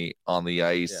Vinny on the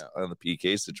ice on the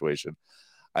PK situation.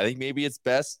 I think maybe it's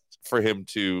best for him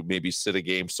to maybe sit a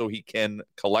game so he can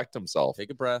collect himself. Take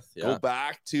a breath. Yeah. Go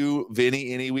back to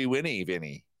Vinny,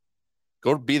 Vinny.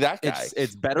 Go be that guy.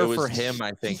 It's better for him,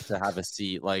 I think, to have a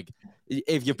seat. Like,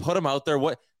 if you put him out there,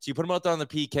 so you put him out there on the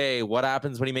PK, what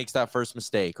happens when he makes that first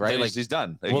mistake, right? Like, he's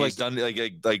done. He's done.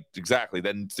 Like exactly.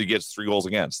 Then he gets 3 goals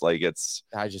against. Like, it's.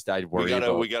 I worry.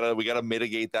 We gotta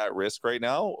mitigate that risk right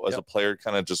now as a player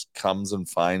kind of just comes and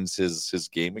finds his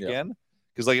game again.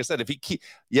 Because, like I said, if he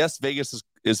Vegas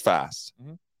is fast,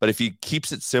 but if he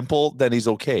keeps it simple, then he's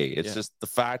okay. It's just the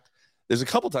fact There's a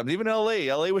couple times, even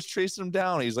LA was chasing him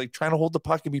down. He's like trying to hold the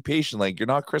puck and be patient. Like, you're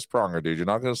not Chris Pronger, dude. You're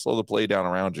not going to slow the play down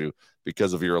around you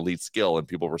because of your elite skill and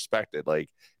people respect it. Like,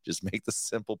 just make the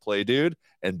simple play, dude,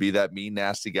 and be that mean,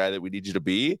 nasty guy that we need you to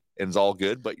be. And it's all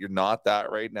good, but you're not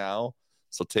that right now.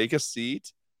 So take a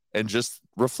seat and just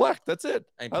reflect. That's it.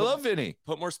 I love Vinny.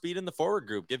 Put more speed in the forward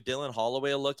group. Give Dylan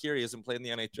Holloway a look here. He hasn't played in the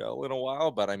NHL in a while,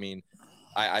 but I mean,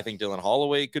 I think Dylan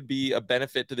Holloway could be a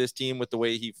benefit to this team with the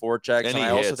way he forechecks. And he I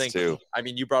also hits think, too. I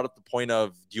mean, you brought up the point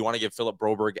of, do you want to give Philip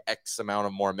Broberg X amount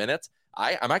of more minutes?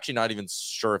 I'm actually not even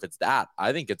sure if it's that.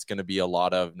 I think it's going to be a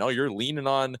lot of, no, you're leaning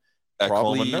on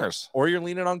probably Nurse. Or you're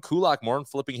leaning on Kulak more and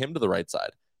flipping him to the right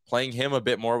side, playing him a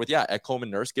bit more with, Ekholm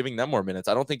and Nurse, giving them more minutes.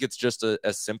 I don't think it's just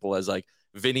as simple as like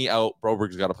Vinny out,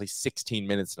 Broberg's got to play 16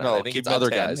 minutes now. No, I think it's other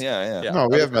 10. guys. Yeah. No,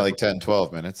 we have like 10,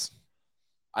 12 minutes.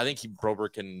 I think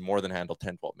Broberg can more than handle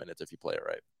 10, 12 minutes if you play it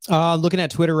right. Looking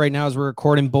at Twitter right now as we're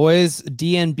recording, boys.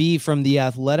 DNB from The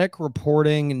Athletic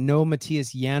reporting no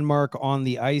Matthias Janmark on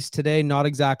the ice today. Not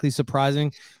exactly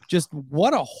surprising. Just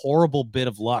what a horrible bit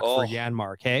of luck for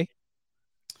Janmark, hey?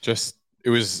 Just, it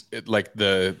was like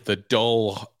the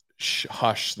dull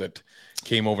hush that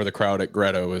came over the crowd at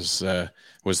Greta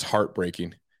was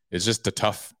heartbreaking. It's just a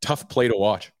tough play to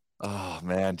watch. Oh,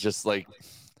 man.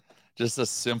 Just a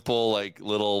simple, like,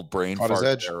 little brain Caught fart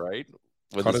his edge. there, right?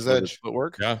 Caught his edge.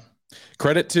 Footwork. Yeah.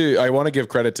 I want to give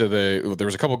credit to there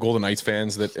was a couple Golden Knights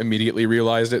fans that immediately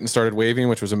realized it and started waving,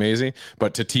 which was amazing.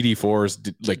 But to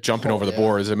TD4's like jumping over the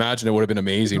boards, imagine it would have been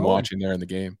amazing watching there in the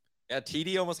game. Yeah,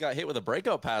 TD almost got hit with a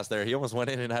breakout pass there. He almost went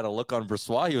in and had a look on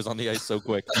Brossoit. He was on the ice so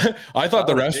quick. I thought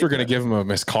the refs were going to give him a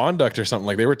misconduct or something.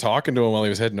 Like they were talking to him while he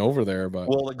was heading over there. But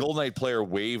well, the Golden Knight player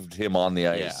waved him on the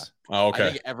ice. Yeah. Oh, okay.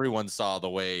 I think everyone saw the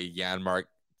way Janmark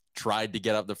tried to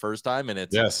get up the first time, and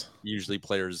it's usually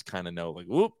players kind of know, like,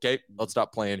 whoop, okay, let's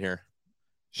stop playing here.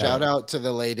 Shout out to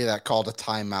the lady that called a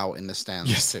timeout in the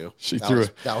stands too.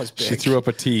 That was big. She threw up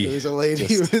a T. There was a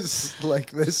lady who was like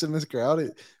this in this crowd.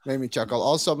 It made me chuckle.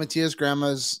 Also, Matthias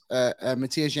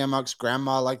Janmark's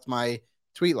grandma liked my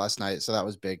tweet last night, so that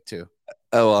was big too.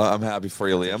 Oh, I'm happy for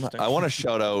you, Liam. I want to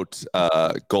shout out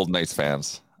Golden Knights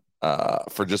fans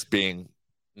for just being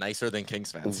nicer than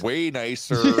Kings fans. Way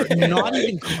nicer. Not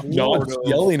even not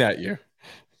yelling at you.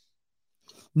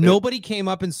 Nobody came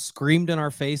up and screamed in our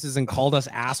faces and called us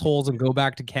assholes and go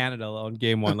back to Canada on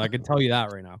game one. I can tell you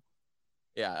that right now.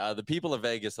 Yeah, the people of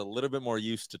Vegas a little bit more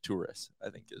used to tourists, I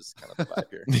think, is kind of the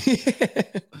vibe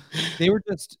here. They were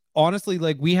just honestly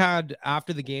like we had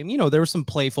after the game, there was some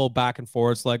playful back and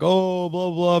forth, like, oh,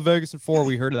 blah, blah, Vegas and 4.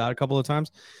 We heard of that a couple of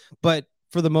times. But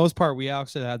for the most part, we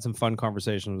actually had some fun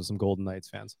conversations with some Golden Knights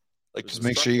fans. Like, just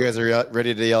make sure you guys are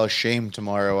ready to yell shame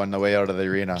tomorrow on the way out of the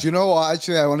arena. Do you know what?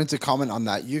 Actually, I wanted to comment on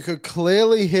that. You could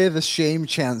clearly hear the shame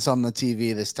chants on the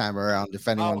TV this time around, if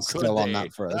anyone's still on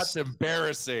that for us. That's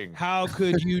embarrassing. How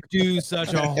could you do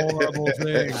such a horrible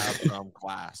thing? From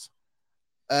class.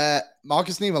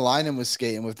 Marcus Niemelainen was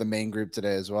skating with the main group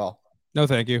today as well. No,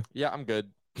 thank you. Yeah, I'm good.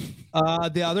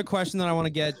 The other question that I want to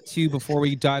get to before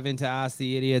we dive into Ask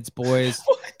the Idiots, boys.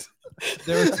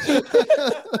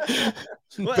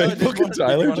 Ben Book and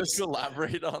Tyler. You want us to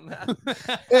elaborate on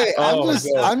that? Hey,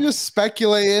 I'm just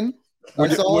speculating.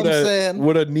 That's all I'm saying.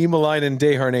 Would a Niemelainen and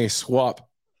Desharnais swap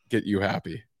get you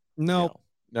happy? No,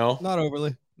 not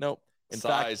overly. Nope. In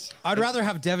fact, I'd rather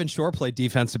have Devin Shore play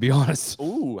defense, to be honest.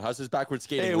 Ooh, how's his backward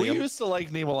skating? Hey, we used to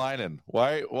like Niemelainen.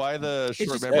 Why the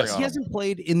short memory on him? He hasn't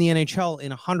played in the NHL in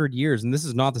 100 years, and this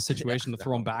is not the situation to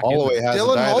throw him back.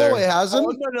 Dylan Holloway hasn't.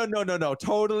 Oh, no,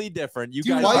 totally different. You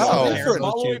Dude, guys, different.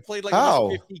 Holloway played like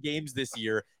almost 50 games this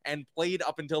year and played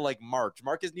up until like March.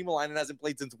 Marcus Niemelainen hasn't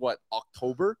played since what,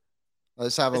 October?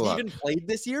 Let's have a look. Has he even played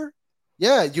this year?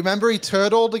 Yeah, you remember he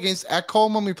turtled against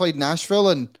Ekholm when we played Nashville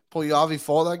and Puljujarvi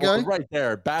fought that guy? Right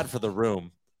there, bad for the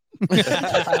room.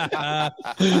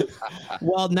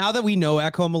 Well, now that we know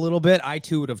Ekholm a little bit, I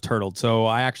too would have turtled. So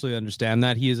I actually understand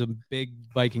that. He is a big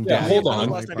Viking guy. Hold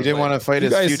on. He didn't want to fight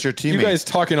his future teammate. You guys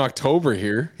talking October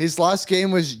here. His last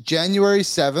game was January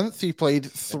 7th. He played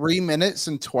 3 minutes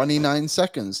and 29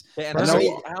 seconds. And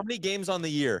how many games on the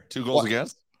year? 2 goals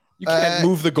against? You can't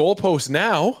move the goalpost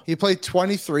now. He played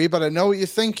 23, but I know what you're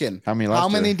thinking. How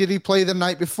many did he play the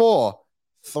night before?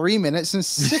 3 minutes and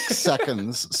 6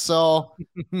 seconds. So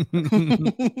what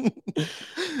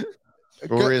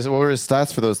were his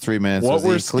stats for those 3 minutes? What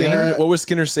was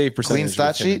Skinner's save percentage? Clean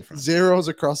stat sheet? Zeros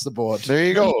across the board. There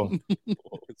you go.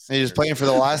 He's just playing for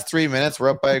the last 3 minutes. We're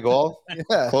up by a goal.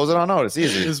 Yeah. Close it on out. It's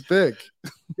easy. It's big.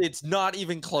 It's not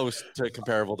even close to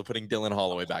comparable to putting Dylan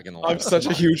Holloway back in the lineup. I'm such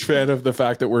a huge fan of the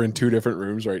fact that we're in 2 different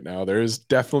rooms right now. There is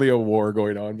definitely a war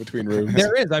going on between rooms.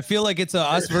 There is. I feel like it's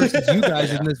us versus you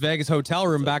guys in this Vegas hotel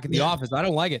room back at the office. I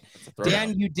don't like it.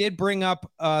 Dan, you did bring up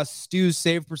Stu's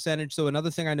save percentage. So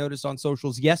another thing I noticed on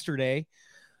socials yesterday,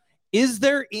 is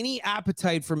there any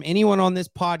appetite from anyone on this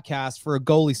podcast for a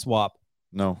goalie swap?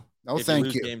 No. No, if thank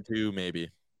you. Lose you. Game 2, maybe.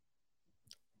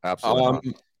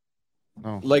 Absolutely.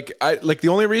 No. Like the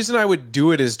only reason I would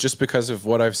do it is just because of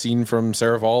what I've seen from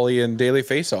Saravalli and Daily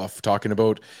Faceoff talking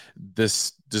about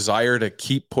this desire to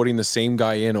keep putting the same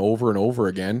guy in over and over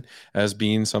again as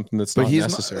being something that's not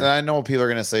necessary. I know people are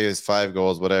going to say he's 5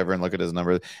 goals, whatever, and look at his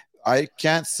numbers. I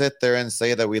can't sit there and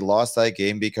say that we lost that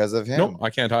game because of him. No,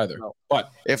 I can't either. No. But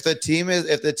if the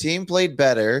team played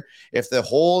better, if the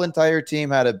whole entire team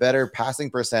had a better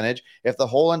passing percentage, if the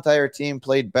whole entire team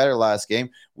played better last game,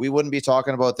 we wouldn't be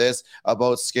talking about this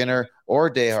about Skinner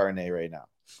or Desharnais right now.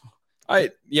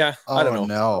 I don't know.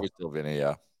 No. Vinny,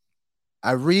 yeah.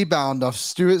 A rebound off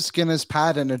Stuart Skinner's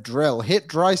pad and a drill hit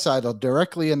Draisaitl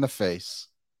directly in the face.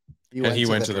 He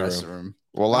went to the dressing room.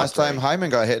 Well, last time Hyman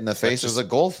got hit in the face was a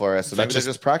goal for us. So maybe they're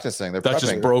just practicing. They're prepping.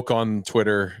 Just broke on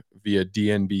Twitter via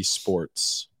DNB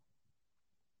Sports.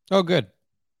 Oh, good.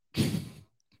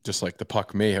 Just like the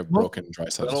puck may have broken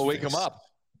Draisaitl's That'll wake face. him up.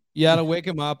 Yeah, to wake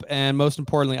him up. And most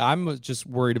importantly, I'm just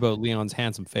worried about Leon's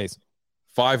handsome face.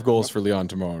 5 goals for Leon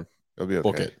tomorrow. It'll be okay.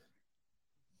 Book it.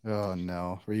 Oh,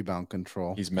 no. Rebound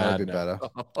control. He's mad. Be better.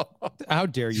 How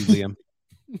dare you, Liam?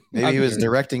 Maybe he was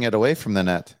directing it away from the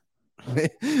net.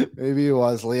 Maybe it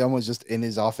was. Leon was just in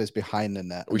his office behind the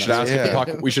net. We should ask if the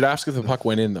puck. We should ask if the puck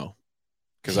went in though,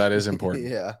 because that is important.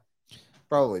 Yeah,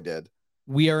 probably did.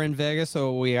 We are in Vegas,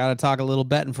 so we got to talk a little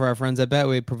betting for our friends at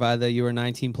Betway, provided that you are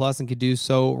 19 plus and could do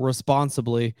so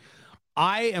responsibly.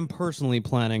 I am personally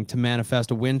planning to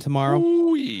manifest a win tomorrow.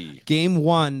 Ooh-wee. Game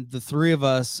 1, the 3 of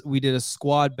us, we did a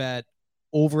squad bet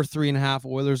over 3.5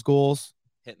 Oilers goals.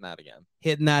 Hitting that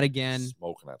again.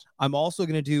 Smoking it. I'm also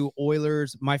going to do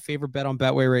Oilers. My favorite bet on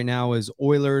Betway right now is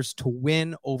Oilers to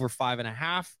win over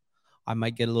 5.5. I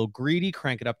might get a little greedy,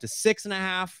 crank it up to 6.5.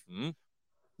 Mm-hmm.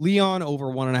 Leon over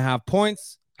 1.5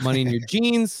 points. Money in your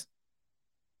jeans.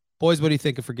 Boys, what are you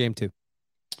thinking for game 2?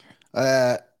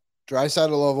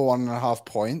 Draisaitl over 1.5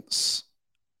 points.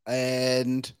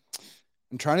 And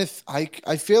I'm trying to.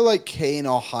 I feel like Kane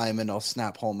or Hyman will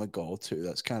snap home a goal too.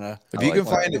 That's kind of. If you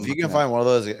can find one of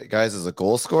those guys as a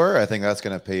goal scorer, I think that's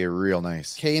going to pay you real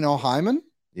nice. Kane or Hyman?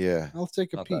 Yeah, I'll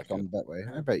take a peek on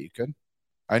Betway. I bet you could.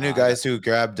 I knew guys who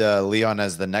grabbed Leon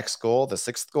as the next goal, the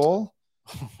 6th goal.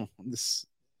 It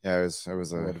was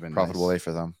a profitable day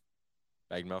for them.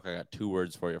 Bag Milk, I got 2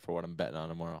 words for you for what I'm betting on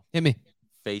tomorrow. Hit me.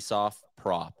 Face off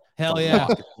prop. Hell yeah.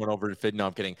 Went over to fit. No,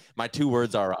 I'm kidding. My 2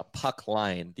 words are a puck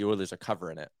line. The Oilers are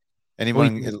covering it.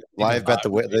 Anyone live bet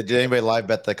did anybody live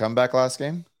bet the comeback last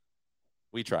game?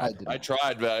 We tried. I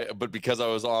tried, but because I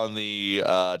was on the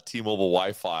T-Mobile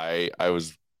Wi-Fi, I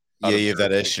was. Yeah, you have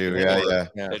that issue. Yeah.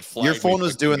 Your phone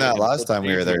was doing that last time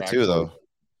we were there too, though.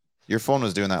 Your phone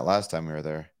was doing that last time we were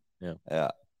there. Yeah.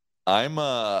 I'm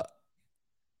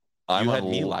you had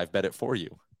me live bet it for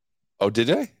you. Oh,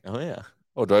 did I? Oh yeah.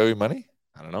 Oh, do I owe you money?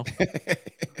 I don't know.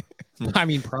 I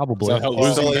mean, probably. You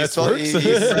stole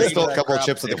a couple of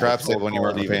chips at the craps table when you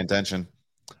weren't paying attention.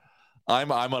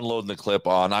 I'm unloading the clip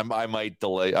on. I might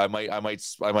delay. I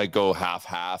might go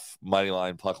half money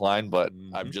line, puck line, but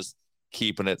I'm just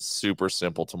keeping it super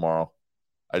simple tomorrow.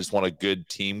 I just want a good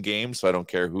team game, so I don't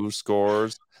care who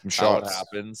scores, how it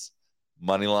happens.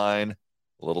 Money line,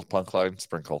 a little puck line,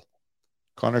 sprinkle.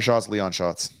 Connor shots, Leon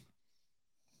shots.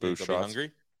 Boosh shots.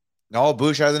 Hungry? No,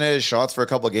 Boosh hasn't hit his shots for a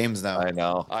couple of games now. I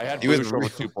know. I had Boosh over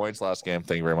 2 points last game.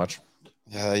 Thank you very much.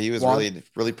 Yeah, he was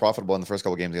really profitable in the first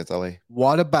couple of games against LA.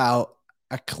 What about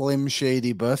a Klim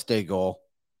Shady birthday goal?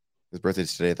 His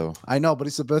birthday's today, though. I know, but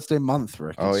it's a birthday month,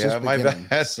 Rick. Oh, yeah, my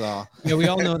bad. So. Yeah, we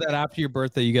all know that after your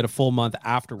birthday, you get a full month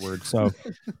afterwards. So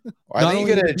I think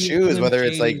you get to choose whether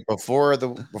it's like before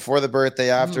the birthday,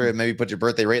 after, and maybe put your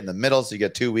birthday right in the middle, so you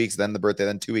get 2 weeks, then the birthday,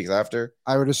 then 2 weeks after.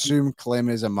 I would assume Klim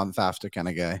is a month after kind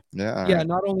of guy. Yeah. Yeah. Right.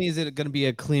 Not only is it going to be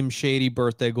a Klim Shady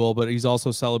birthday goal, but he's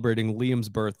also celebrating Liam's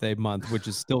birthday month, which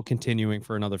is still continuing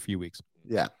for another few weeks.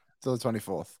 Yeah, till the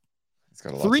 24th.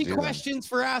 3 questions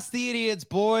for Ask the Idiots,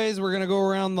 boys. We're going to go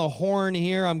around the horn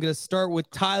here. I'm going to start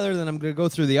with Tyler, then I'm going to go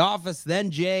through the office,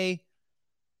 then Jay.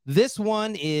 This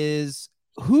one is,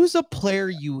 who's a player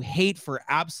you hate for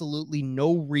absolutely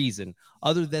no reason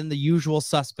other than the usual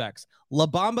suspects? La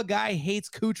Bamba guy hates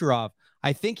Kucherov.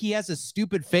 I think he has a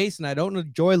stupid face, and I don't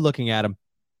enjoy looking at him.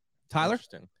 Tyler?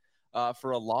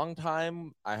 For a long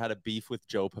time, I had a beef with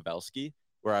Joe Pavelski.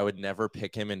 where I would never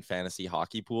pick him in fantasy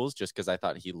hockey pools just because I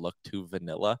thought he looked too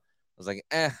vanilla. I was like,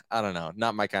 I don't know,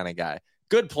 not my kind of guy.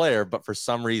 Good player, but for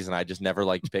some reason I just never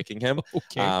liked picking him.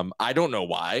 Okay. I don't know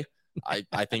why.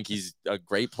 I think he's a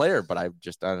great player, but I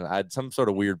had some sort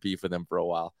of weird beef with him for a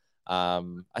while.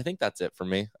 I think that's it for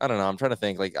me. I don't know. I'm trying to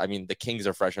think. Like, I mean, the Kings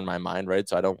are fresh in my mind, right?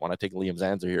 So I don't want to take Liam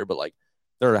Zanzer here, but like,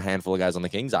 there are a handful of guys on the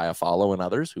Kings I follow and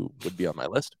others who would be on my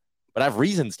list, but I have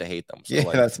reasons to hate them. So Yeah,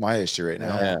 like, that's my issue right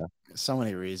now. yeah. So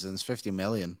many reasons. 50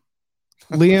 million.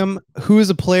 Liam, who is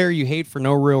a player you hate for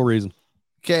no real reason?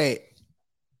 Okay.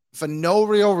 For no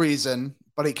real reason,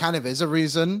 but it kind of is a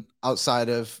reason outside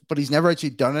of, but he's never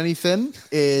actually done anything,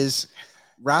 is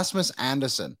Rasmus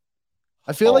Anderson.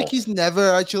 I feel like he's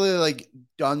never actually like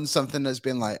done something that's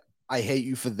been like, I hate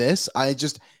you for this. I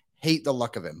just hate the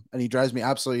look of him, and he drives me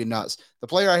absolutely nuts. The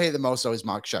player I hate the most, though, is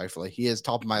Mark Scheifele. He is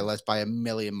top of my list by a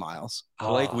million miles.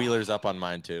 Blake Wheeler's up on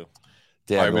mine too.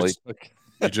 Damn, Liam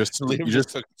you just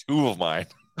took two of mine.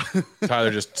 Tyler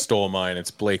just stole mine.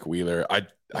 It's Blake Wheeler.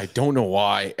 I don't know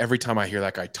why. Every time I hear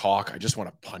that guy talk, I just want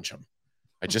to punch him.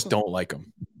 I just don't like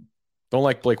him. Don't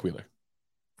like Blake Wheeler.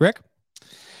 Rick?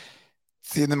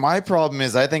 See, then my problem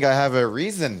is I think I have a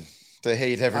reason to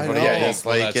hate everybody I know. else.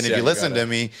 Well, Like, and if yeah, you you listen gotta- to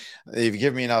me, if you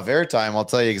give me enough airtime, I'll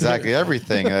tell you exactly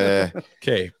everything.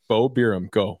 Okay, Bo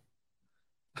Biram, go.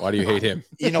 Why do you hate him?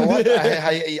 You know what?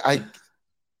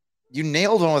 You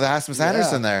nailed one with Rasmus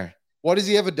Anderson there. What has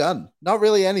he ever done? Not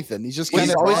really anything. He's just He's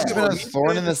kind of always given us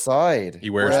thorn in the side.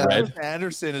 He wears Rasmus red.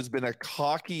 Anderson has been a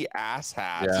cocky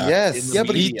asshat. Yeah. Yes. in the Yeah,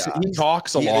 but media. He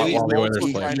talks a lot He's while the also Oilers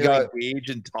play. trying He to got- engage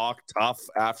and talk tough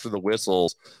after the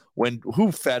whistles.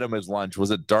 Who fed him his lunch? Was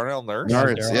it Darnell Nurse?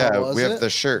 Nards, yeah, Was we have it? the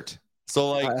shirt.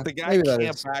 So like the guy maybe that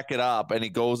can't is. back it up, and he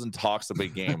goes and talks a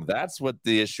big game. That's what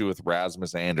the issue with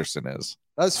Rasmus Anderson is.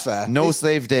 That's fair. No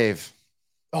save Dave.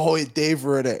 Oh, Dave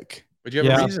Riddick. But you have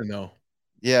Yeah. a reason though.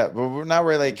 Yeah, but we're not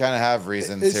really kind of have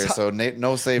reasons It's here. hu- So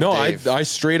no save No, Dave. I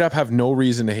straight up have no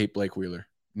reason to hate Blake Wheeler.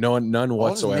 None I'll just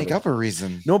whatsoever. make up a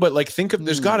reason. No, but like think of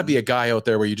there's got to be a guy out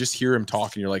there where you just hear him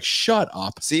talk and you're like, shut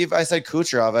up. See, if I said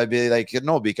Kucherov, I'd be like,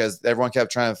 no, because everyone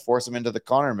kept trying to force him into the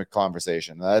Connor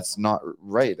conversation. That's not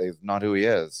right. That's not who he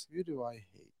is. Who do I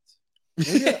hate?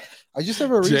 Maybe I just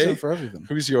have a reason Jay? for everything.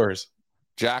 Who's yours?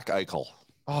 Jack Eichel.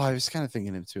 Oh, I was kind of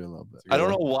thinking him too a little bit. I don't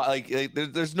know why. Like,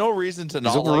 there's no reason to He's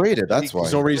not overrated, Like him. that's why.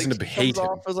 There's no reason Like, to he hate comes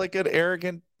him. off as like an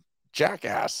arrogant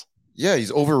jackass. Yeah,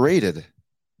 he's overrated.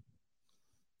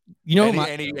 You know,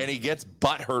 and he gets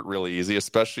butt hurt really easy,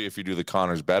 especially if you do the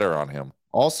Connors better on him.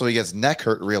 Also, he gets neck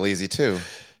hurt real easy too.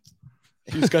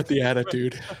 He's got the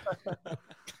attitude.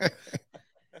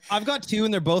 I've got two,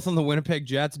 and they're both on the Winnipeg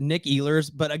Jets. Nick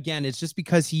Ehlers, but again, it's just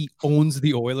because he owns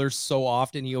the Oilers so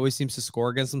often. He always seems to score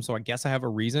against them, so I guess I have a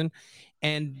reason.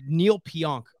 And Neil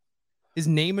Pionk, his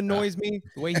name annoys me.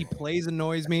 The way he plays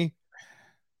annoys me.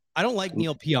 I don't like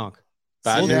Neil Pionk.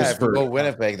 Bad Yeah, news if we for go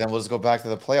Winnipeg, then we'll just go back to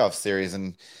the playoff series,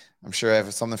 and I'm sure I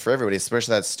have something for everybody,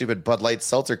 especially that stupid Bud Light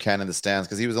seltzer can in the stands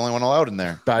because he was the only one allowed in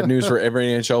there. bad news for every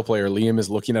NHL player. Liam is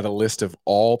looking at a list of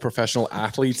all professional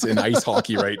athletes in ice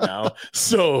hockey right now.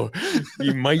 So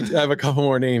you might have a couple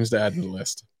more names to add to the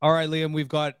list. All right, Liam, we've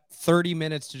got 30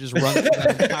 minutes to just run through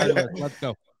that entire list. Let's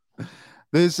go.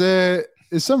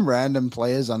 There's some random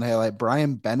players on here, like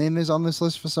Brian Benning is on this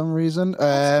list for some reason.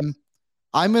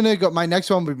 I'm gonna go. My next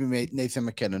one would be Nathan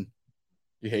McKinnon.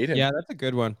 You hate him? Yeah, that's a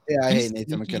good one. Yeah, I He's hate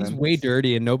Nathan sneaky, he's McKinnon. way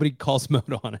dirty, and nobody calls him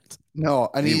out on it. No,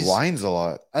 and He he's whines a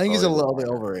lot. I think he's Oh, a he's little a bit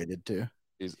liar. overrated too.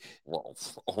 He's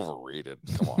overrated.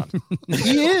 Come on.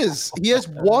 He is. He has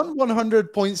one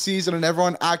 100-point season, and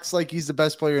everyone acts like he's the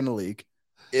best player in the league.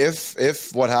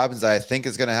 If what happens, I think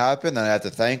is going to happen, then I have to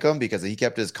thank him because he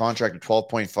kept his contract at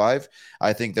 12.5.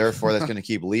 I think therefore that's going to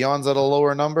keep Leon's at a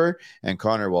lower number, and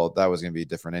Connor, well, that was going to be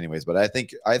different anyways. But I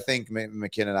think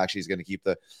McKinnon actually is going to keep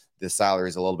the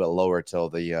salaries a little bit lower till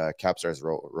the cap starts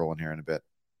rolling here in a bit.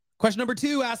 Question number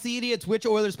 2, ask the idiots, which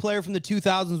Oilers player from the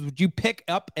 2000s would you pick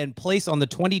up and place on the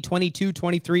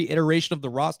 2022-23 iteration of the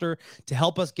roster to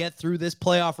help us get through this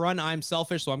playoff run? I'm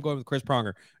selfish, so I'm going with Chris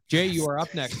Pronger. Jay, you are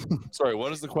up next. Sorry,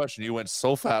 what is the question? You went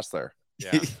so fast there.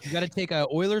 Yeah. You got to take a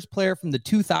Oilers player from the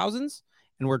 2000s,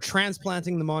 and we're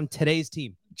transplanting them on today's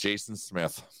team. Jason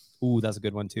Smith. Ooh, that's a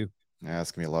good one, too. Yeah,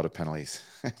 that's going to be a lot of penalties.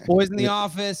 Boys in the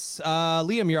office.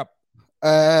 Liam, you're up.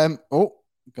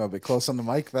 Got a bit close on the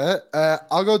mic there.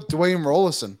 I'll go Dwayne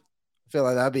Rollerson. I feel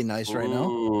like that'd be nice right now.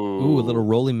 Ooh, a little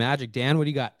rolling magic. Dan, what do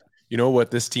you got? You know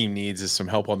what this team needs is some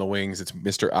help on the wings. It's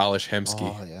Mr. Alish Hemsky.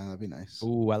 Oh yeah, that'd be nice.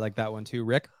 Ooh, I like that one, too.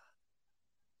 Rick?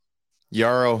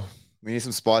 Yarrow, we need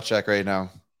some spot check right now.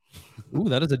 Ooh,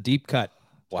 that is a deep cut.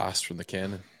 Blast from the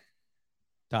cannon.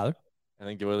 Tyler? I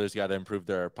think the Oilers got to improve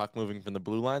their puck moving from the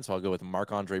blue line, so I'll go with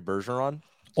Marc-Andre Bergeron.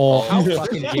 Oh, how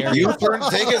fucking dare you!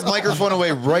 Take his microphone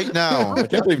away right now. I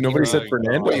can't believe nobody said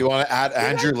Fernando. What, you want to add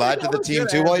Andrew Ladd to the team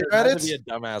too while you're at it? Be a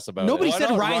dumbass about Nobody it.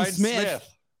 said Ryan Smith.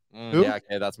 Yeah,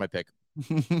 okay, that's my pick.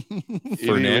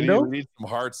 Fernando? We need some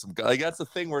hearts. Like, that's the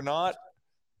thing. We're not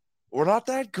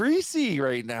that greasy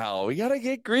right now. We got to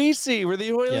get greasy. We're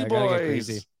the Oily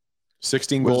boys.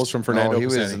 16 goals from Fernando. He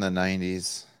was in the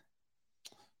 90s.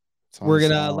 We're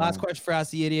gonna last question for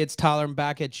Ask the Idiots. Tyler, I'm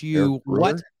back at you.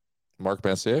 What? Mark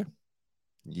Messier?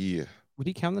 Yeah. Would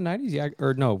he count the 90s? Yeah,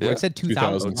 or no? Yeah. I said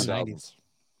 2000. 2000s.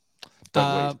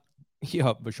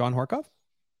 Yeah, but Sean Horkoff.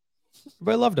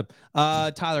 Everybody loved him.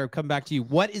 Tyler, come back to you.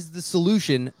 What is the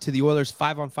solution to the Oilers'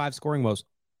 5-on-5 scoring woes?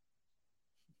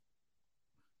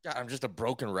 God, I'm just a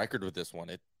broken record with this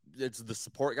one. It's the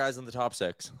support guys in the top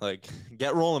six. Like,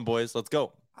 get rolling, boys. Let's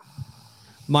go.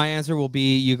 My answer will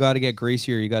be you got to get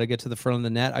greasier. You got to get to the front of the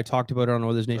net. I talked about it on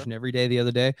Oilers Nation every day the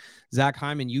other day. Zach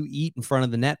Hyman, you eat in front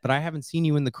of the net, but I haven't seen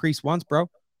you in the crease once, bro.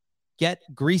 Get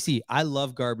greasy. I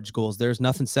love garbage goals. There's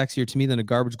nothing sexier to me than a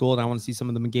garbage goal, and I want to see some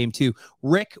of them in game 2.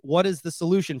 Rick, what is the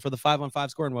solution for the 5-on-5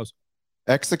 scoring woes?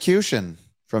 Execution.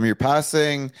 From your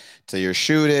passing to your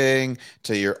shooting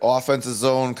to your offensive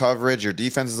zone coverage, your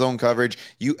defensive zone coverage,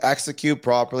 you execute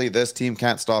properly. This team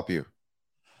can't stop you.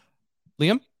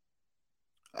 Liam?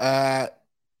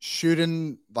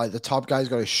 Shooting, like the top guys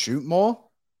got to shoot more.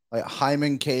 Like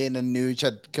Hyman, Kane, and Nuge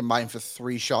had combined for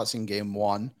 3 shots in game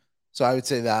 1. So I would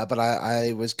say that, but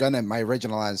my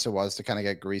original answer was to kind of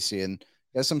get greasy and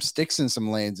get some sticks in some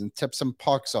lanes and tip some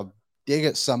pucks or dig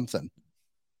at something.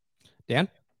 Dan?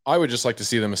 I would just like to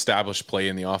see them establish play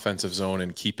in the offensive zone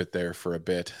and keep it there for a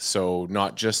bit. So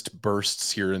not just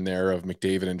bursts here and there of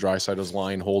McDavid and Draisaitl's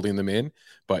line holding them in,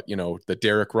 but, the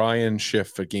Derek Ryan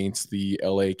shift against the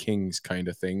LA Kings kind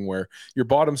of thing where your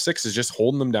bottom 6 is just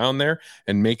holding them down there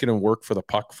and making them work for the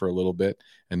puck for a little bit.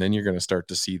 And then you're going to start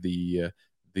to see the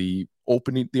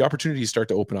opportunities start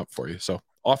to open up for you. So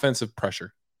offensive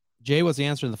pressure. Jay, what's the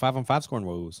answer to the 5-on-5 scoring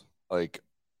woes? Like,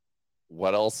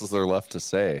 what else is there left to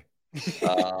say?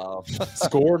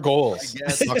 Score goals. I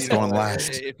guess, going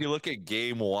last. If you look at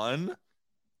game 1,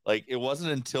 like, it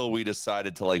wasn't until we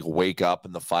decided to wake up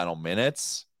in the final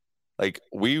minutes, like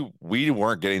we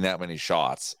weren't getting that many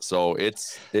shots. So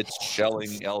it's shelling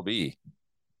LB.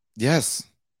 Yes.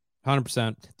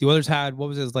 100%. The Oilers had,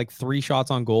 3 shots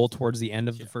on goal towards the end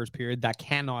of the first period. That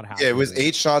cannot happen. Yeah, it was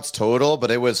 8 shots total, but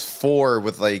it was 4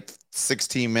 with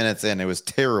 16 minutes in. It was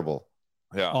terrible.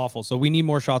 Yeah. Awful. So we need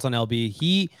more shots on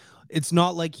LB. It's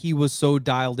not like he was so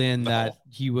dialed in that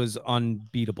he was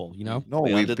unbeatable, No,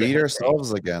 we beat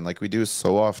ourselves again like we do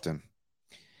so often.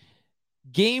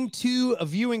 Game 2, a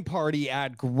viewing party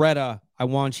at Greta. I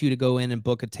want you to go in and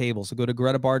book a table. So go to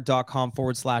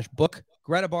gretabar.com/book.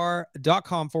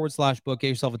 gretabar.com/book. Get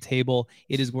yourself a table.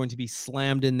 It is going to be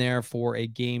slammed in there for a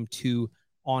game 2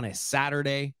 on a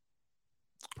Saturday.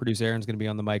 Producer Aaron's going to be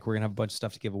on the mic. We're going to have a bunch of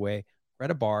stuff to give away.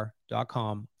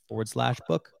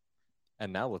 gretabar.com/book.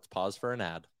 And now let's pause for an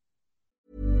ad.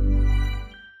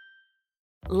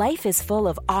 Life is full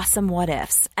of awesome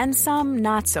what-ifs, and some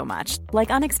not so much, like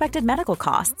unexpected medical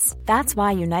costs. That's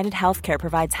why United Healthcare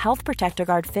provides Health Protector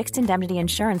Guard fixed indemnity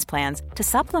insurance plans to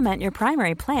supplement your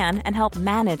primary plan and help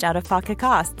manage out-of-pocket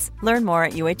costs. Learn more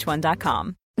at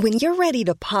uh1.com. When you're ready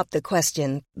to pop the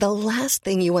question, the last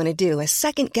thing you want to do is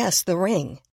second-guess the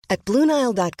ring. At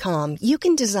BlueNile.com, you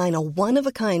can design a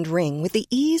one-of-a-kind ring with the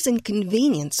ease and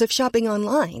convenience of shopping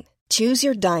online. Choose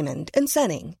your diamond and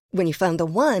setting. When you find the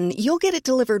one, you'll get it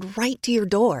delivered right to your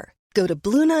door. Go to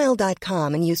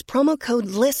BlueNile.com and use promo code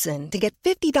LISTEN to get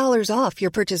 $50 off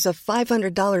your purchase of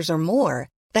 $500 or more.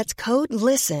 That's code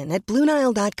LISTEN at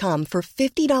BlueNile.com for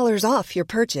 $50 off your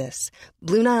purchase.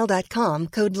 BlueNile.com,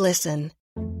 code LISTEN.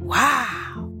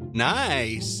 Wow.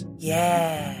 Nice.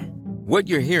 Yeah. What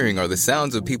you're hearing are the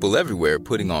sounds of people everywhere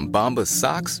putting on Bombas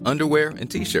socks, underwear, and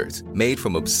T-shirts made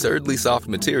from absurdly soft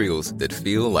materials that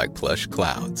feel like plush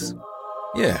clouds.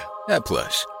 Yeah, that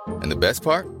plush. And the best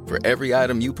part? For every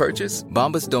item you purchase,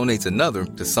 Bombas donates another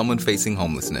to someone facing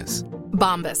homelessness.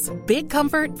 Bombas. Big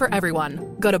comfort for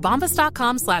everyone. Go to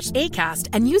bombas.com/ACAST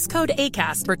and use code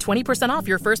ACAST for 20% off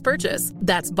your first purchase.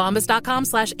 That's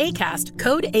bombas.com/ACAST.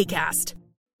 Code ACAST.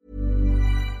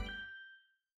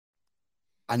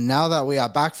 And now that we are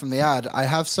back from the ad, I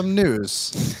have some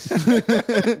news. Go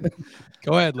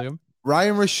ahead, Liam.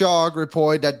 Ryan Rishaug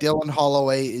reported that Dylan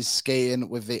Holloway is skating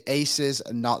with the Aces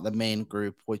and not the main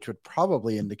group, which would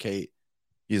probably indicate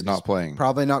he's not playing.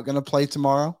 Probably not going to play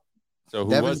tomorrow. So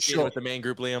who was skating with the main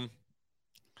group, Liam?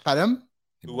 Pardon?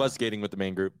 Who was skating with the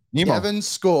main group? Nemo. Devin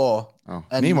Score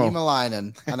and Nemo.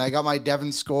 Niemelainen. And I got my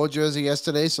Devin Score jersey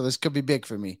yesterday, so this could be big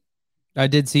for me. I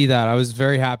did see that. I was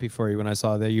very happy for you when I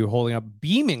saw that you holding up,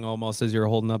 beaming almost as you were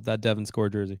holding up that Devin Score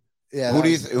jersey. Yeah. Who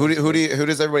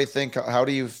does everybody think? How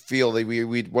do you feel that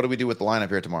what do we do with the lineup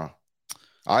here tomorrow?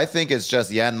 I think it's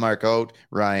just Janmark out,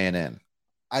 Ryan in.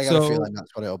 I got a feeling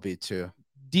that's what it'll be too.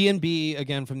 DNB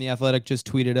again from the Athletic just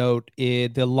tweeted out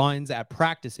the lines at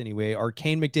practice anyway are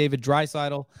Kane, McDavid,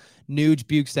 Draisaitl, Nuge,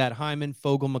 Bukestad, Hyman,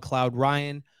 Fogle, McLeod,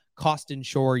 Ryan, Costin,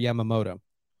 Shore, Yamamoto.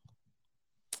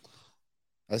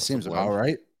 That seems about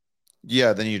right.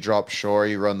 Yeah, then you drop Shore,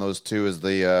 you run those two as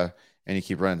and you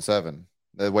keep running 7.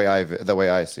 The way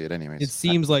I see it, anyways. It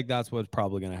seems like that's what's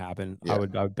probably going to happen. Yeah. I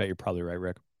would bet you're probably right,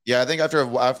 Rick. Yeah, I think after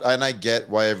and I get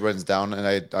why everyone's down, and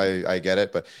I get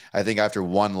it, but I think after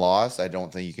one loss, I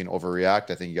don't think you can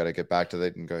overreact. I think you got to get back to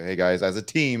that and go, hey guys, as a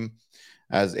team,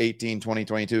 as 18, 20,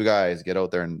 22 guys, get out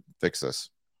there and fix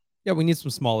this. Yeah, we need some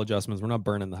small adjustments. We're not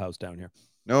burning the house down here.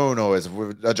 No, it's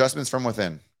adjustments from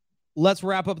within. Let's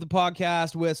wrap up the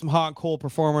podcast with some hot and cold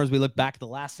performers. We look back at the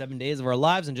last 7 days of our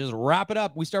lives and just wrap it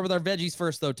up. We start with our veggies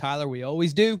first, though, Tyler. We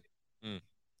always do.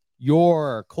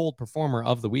 Your cold performer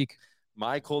of the week.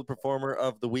 My cold performer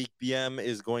of the week, BM,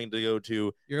 is going to go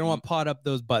to... You're going to want to pot up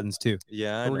those buttons, too.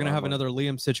 Yeah. We're going to have another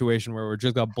Liam situation where we're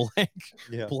just got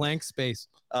blank space.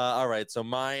 All right. So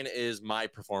mine is my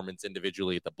performance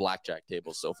individually at the blackjack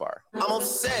table so far. I'm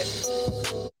upset.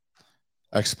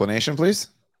 Explanation, please.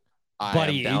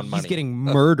 Buddy, he's getting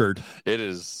murdered.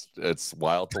 It's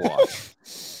wild to watch.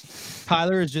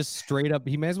 Tyler is just straight up.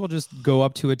 He may as well just go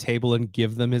up to a table and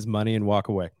give them his money and walk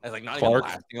away. It's like not even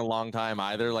lasting a long time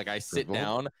either. Like I sit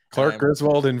down. Clark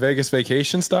Griswold in Vegas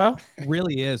Vacation style.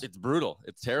 Really is. It's brutal.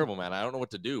 It's terrible, man. I don't know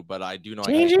what to do, but I do know.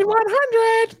 Changing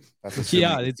 100.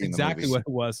 Yeah, it's exactly what it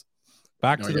was.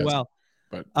 Back to the well.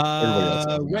 But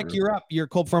Rick, you're up. Your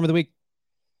cold performer of the week.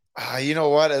 You know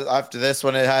what? After this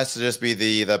one, it has to just be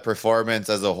the performance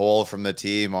as a whole from the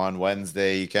team on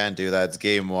Wednesday. You can't do that. It's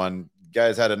game 1. You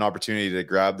guys had an opportunity to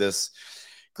grab this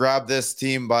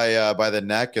team by the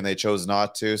neck, and they chose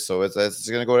not to. So it's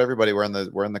going to go to everybody wearing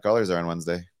the colors there on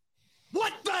Wednesday.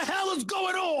 What the hell is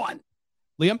going on?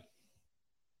 Liam?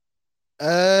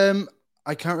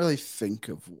 I can't really think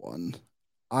of one.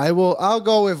 I'll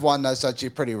go with one that's actually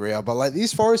pretty real, but like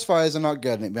these forest fires are not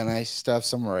good, and it'd be nice to have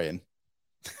some rain.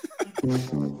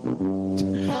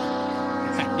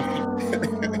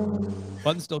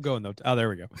 Button's still going though. Oh, there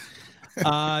we go.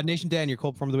 Nation Dan, your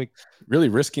cold performer of the week. Really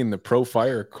risking the Pro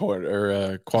Fire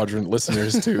quadrant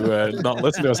listeners to not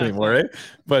listen to us anymore, right?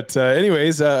 But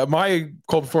anyways, my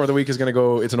cold performer of the week is going to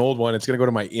go. It's an old one. It's going to go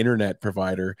to my internet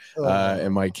provider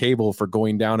and my cable for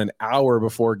going down an hour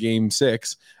before Game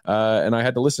 6, and I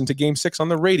had to listen to Game 6 on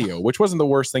the radio, which wasn't the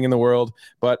worst thing in the world,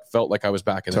 but felt like I was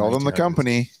back in. Tell them the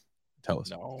company. Tell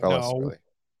us. No. Really.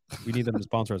 We need them to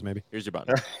sponsor us, maybe. Here's your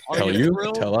button. Tell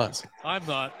you. Tell us. I'm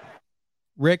not.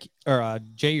 Rick or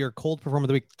Jay, your cold performer of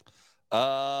the week.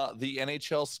 The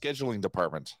NHL scheduling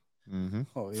department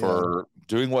Mm-hmm. for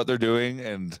doing what they're doing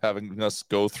and having us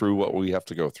go through what we have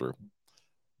to go through.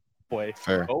 Boy.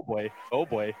 Fair. Oh boy. Oh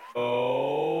boy.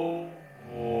 Oh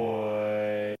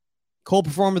boy. Cold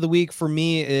performer of the week for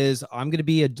me is I'm going to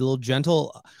be a little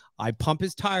gentle. I pump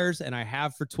his tires, and I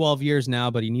have for 12 years now,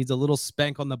 but he needs a little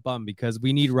spank on the bum because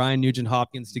we need Ryan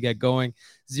Nugent-Hopkins to get going.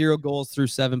 0 goals through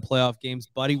 7 playoff games.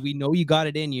 Buddy, we know you got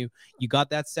it in you. You got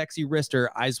that sexy wrister.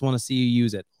 I just want to see you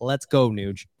use it. Let's go,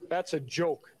 Nuge. That's a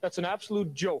joke. That's an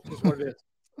absolute joke is what it is.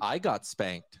 I got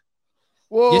spanked.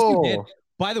 Whoa. Yes, you did.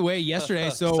 By the way, yesterday,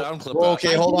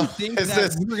 okay, hold on. Is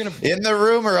this in the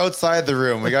room or outside the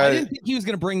room? I didn't think he was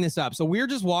going to bring this up. So we were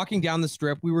just walking down the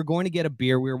strip. We were going to get a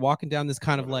beer. We were walking down this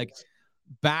kind of like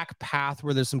back path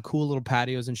where there's some cool little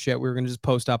patios and shit. We were going to just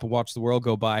post up and watch the world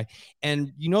go by.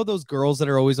 And you know those girls that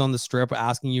are always on the strip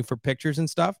asking you for pictures and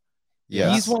stuff?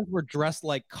 Yes. These ones were dressed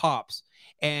like cops.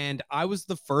 And I was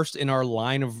the first in our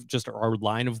line of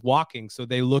walking. So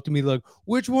they looked at me like,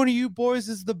 which one of you boys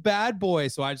is the bad boy?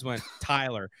 So I just went,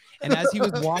 Tyler. And as he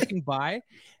was walking by,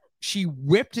 she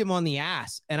whipped him on the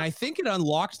ass. And I think it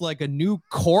unlocked like a new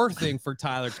core thing for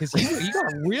Tyler because he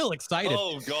got real excited.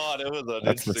 Oh, God. It was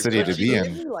That's the city to be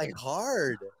in. Like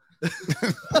hard. I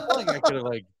feel like I could have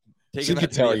like taken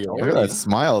that. Look at that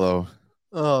smile, though.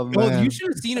 Oh, man. Well, you should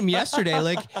have seen him yesterday.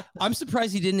 Like, I'm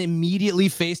surprised he didn't immediately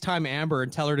FaceTime Amber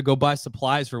and tell her to go buy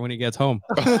supplies for when he gets home.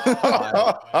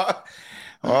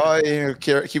 Oh,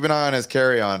 keep an eye on his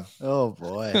carry-on. Oh,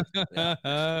 boy.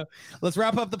 Let's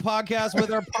wrap up the podcast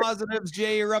with our positives.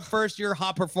 Jay, you're up first. You're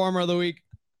hot performer of the week.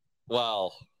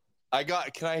 Well, I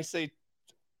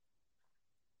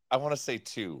want to say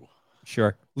 2.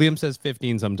 Sure. Liam says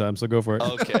 15 sometimes, so go for it.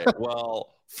 Okay.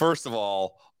 Well, first of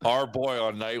all, our boy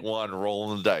on night one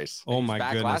rolling the dice. Oh my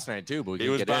goodness. Last night too, but he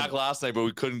was back last night, but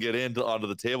we couldn't get onto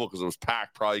the table because it was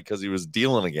packed, probably because he was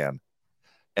dealing again.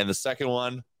 And the second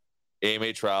one,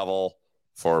 AMA Travel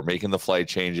for making the flight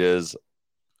changes.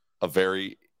 A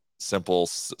very simple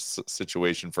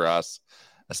situation for us,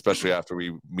 especially after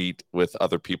we meet with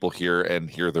other people here and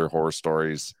hear their horror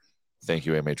stories. Thank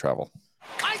you, AMA Travel.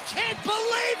 I can't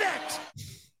believe it!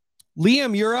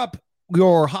 Liam, you're up.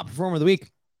 Your hot performer of the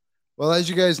week. Well, as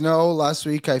you guys know, last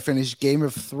week I finished Game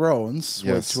of Thrones,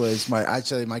 Yes. which was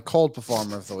my cold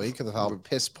performer of the week of how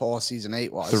piss poor season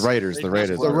 8 was. The writers. The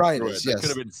writers, It yes. could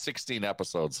have been 16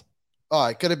 episodes. Oh,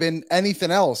 it could have been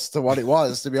anything else to what it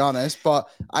was, to be honest. But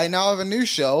I now have a new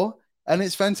show, and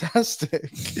it's fantastic.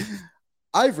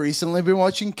 I've recently been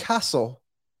watching Castle.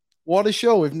 What a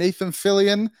show with Nathan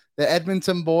Fillion, the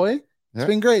Edmonton boy. It's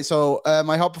been great. So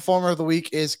my hot performer of the week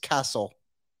is Castle.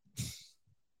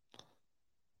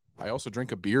 I also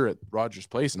drink a beer at Rogers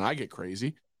Place, and I get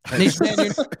crazy. Nation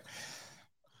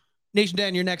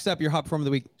Dan, you're next up. Your hot performer of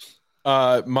the week.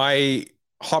 My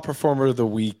hot performer of the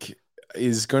week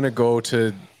is going to go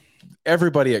to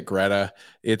everybody at Greta.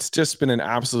 It's just been an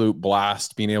absolute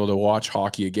blast being able to watch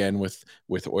hockey again with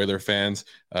Oiler fans.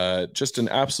 Just an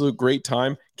absolute great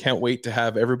time. Can't wait to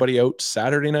have everybody out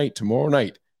Saturday night, tomorrow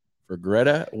night, for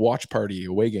Greta watch party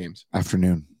away games.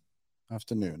 Afternoon.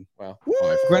 Wow.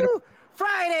 Greta.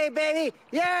 Friday, baby.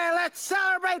 Yeah, let's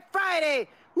celebrate Friday.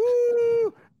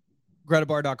 Woo!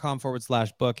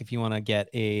 GretaBar.com/book if you want to get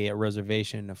a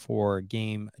reservation for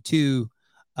game 2.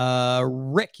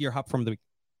 Rick, your hot performer of the week.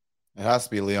 It has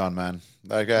to be Leon, man.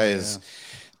 That guy is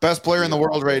best player in the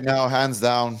world right now, hands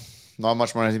down. Not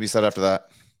much more to be said after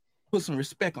that. Put some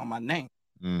respect on my name.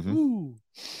 Mm-hmm.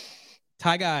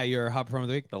 Ty Guy, your hot performer of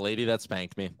the week. The lady that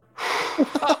spanked me.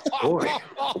 Boy, that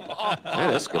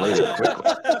escalated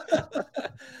quickly.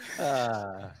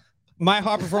 My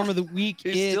hot performer of the week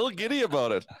He's is still giddy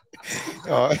about it.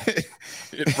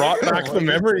 It brought back the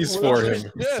memories for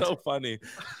him. So funny.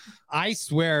 I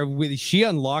swear, she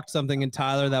unlocked something in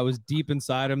Tyler that was deep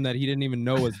inside him that he didn't even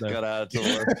know was there. Got added to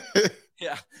the list.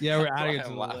 Yeah, we're adding it to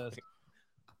the list.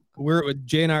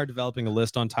 Jay and I are developing a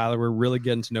list on Tyler. We're really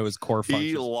getting to know his core He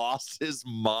functions. lost his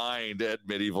mind at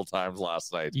Medieval Times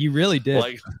last night. You really did.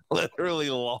 Like, literally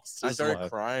lost I his started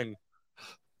mind. crying.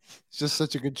 It's just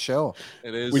such a good show.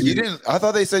 It is. Well, you didn't. I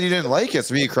thought they said you didn't like it.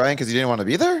 So were you crying because you didn't want to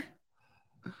be there?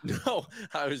 No,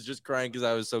 I was just crying because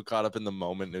I was so caught up in the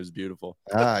moment. It was beautiful.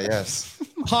 Ah, yes.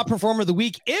 Hot performer of the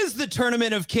week is the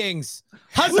Tournament of Kings.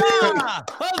 Huzzah!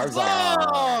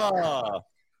 Huzzah!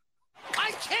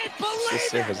 I can't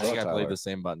believe it! I think I played the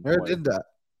same button. Never did that.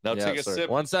 Now Yeah, take a sorry. sip.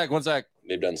 One sec.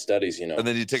 They've done studies, you know. And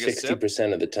then you take a sip.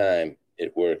 60% of the time,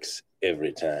 it works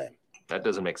every time. That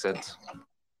doesn't make sense.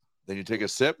 Then you take a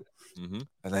sip. And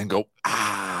then go,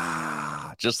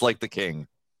 just like the king.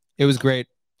 It was great.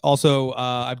 Also,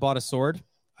 I bought a sword.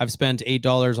 I've spent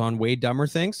 $8 on way dumber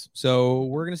things. So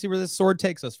we're going to see where this sword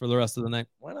takes us for the rest of the night.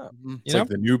 Why not? It's like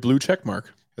the new blue check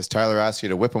mark. Has Tyler asked you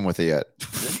to whip him with it yet?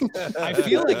 I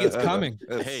feel like it's coming.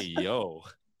 Hey, yo.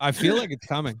 I feel like it's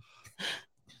coming.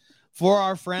 For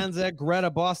our friends at Greta,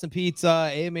 Boston Pizza,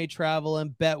 AMA Travel,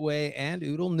 and Betway, and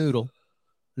Oodle Noodle,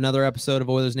 another episode of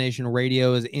Oilers Nation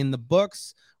Radio is in the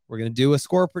books. We're going to do a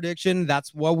score prediction.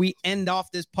 That's what we end off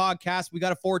this podcast. We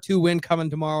got a 4-2 win coming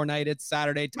tomorrow night. It's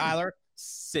Saturday. Tyler?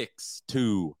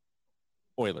 6-2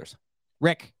 Oilers.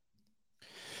 Rick?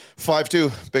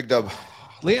 5-2. Big dub.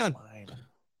 Leon?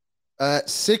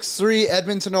 6-3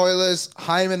 Edmonton Oilers.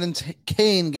 Hyman and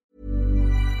Kane.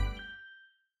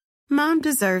 Mom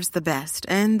deserves the best,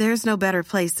 and there's no better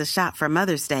place to shop for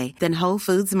Mother's Day than Whole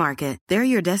Foods Market. They're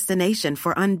your destination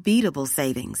for unbeatable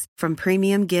savings, from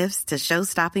premium gifts to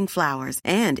show-stopping flowers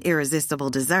and irresistible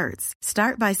desserts.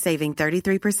 Start by saving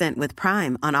 33% with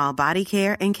Prime on all body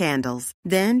care and candles.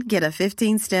 Then get a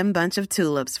 15-stem bunch of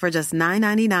tulips for just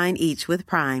 $9.99 each with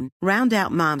Prime. Round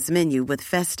out Mom's menu with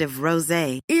festive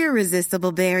rosé,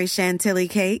 irresistible berry chantilly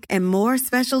cake, and more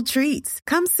special treats.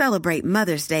 Come celebrate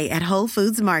Mother's Day at Whole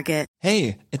Foods Market.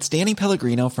 Hey, it's Danny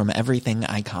Pellegrino from Everything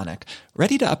Iconic.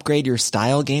 Ready to upgrade your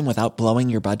style game without blowing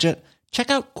your budget? Check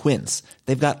out Quince.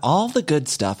 They've got all the good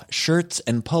stuff, shirts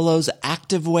and polos,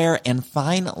 activewear, and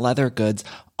fine leather goods,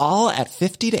 all at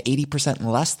 50 to 80%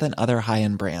 less than other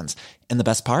high-end brands. And the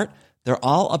best part? They're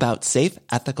all about safe,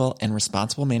 ethical, and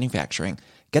responsible manufacturing.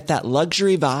 Get that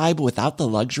luxury vibe without the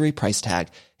luxury price tag.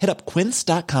 Hit up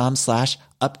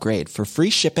quince.com/upgrade for free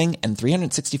shipping and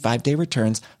 365-day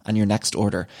returns on your next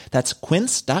order. That's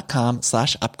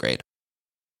quince.com/upgrade.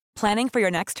 Planning for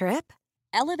your next trip?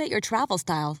 Elevate your travel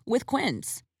style with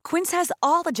Quince. Quince has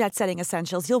all the jet-setting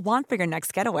essentials you'll want for your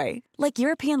next getaway, like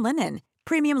European linen,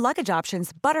 premium luggage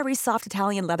options, buttery soft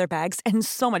Italian leather bags, and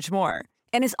so much more.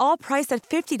 And is all priced at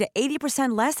 50 to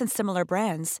 80% less than similar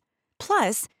brands.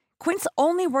 Plus, Quince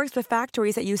only works with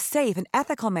factories that use safe and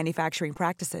ethical manufacturing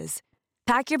practices.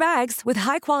 Pack your bags with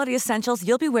high-quality essentials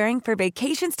you'll be wearing for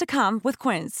vacations to come with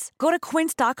Quince. Go to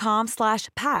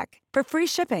quince.com/pack for free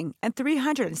shipping and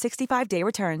 365-day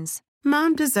returns.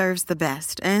 Mom deserves the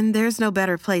best, and there's no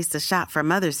better place to shop for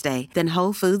Mother's Day than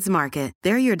Whole Foods Market.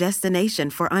 They're your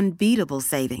destination for unbeatable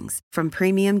savings, from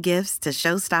premium gifts to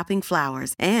show-stopping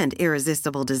flowers and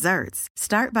irresistible desserts.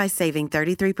 Start by saving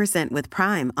 33% with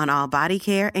Prime on all body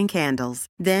care and candles.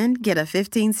 Then get a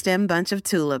 15-stem bunch of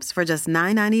tulips for just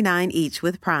 $9.99 each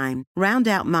with Prime. Round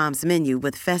out Mom's menu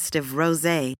with festive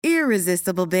rosé,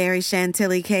 irresistible berry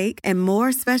chantilly cake, and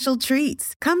more special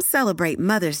treats. Come celebrate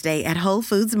Mother's Day at Whole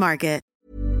Foods Market.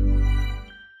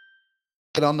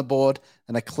 Get on the board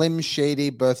and a Klim Shady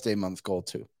birthday month goal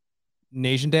too.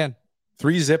 Nation Dan.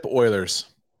 3-zip Oilers.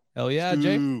 Hell yeah,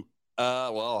 Jay.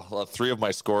 Well, 3 of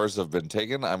my scores have been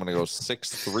taken. I'm going to go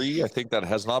 6-3. I think that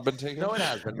has not been taken. No, it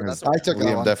has been. Yes, I took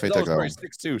that one. Definitely took that one.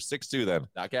 6-2. 6-2 then.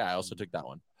 Okay, I also took that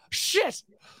one. Shit.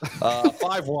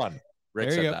 5-1. Rick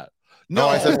There you said go. that. No,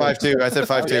 I said 5-2. I said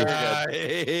 5-2.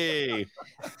 Hey.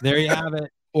 There you have it.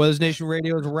 Oilers Nation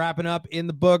Radio is wrapping up in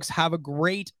the books. Have a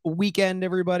great weekend,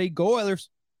 everybody. Go Oilers.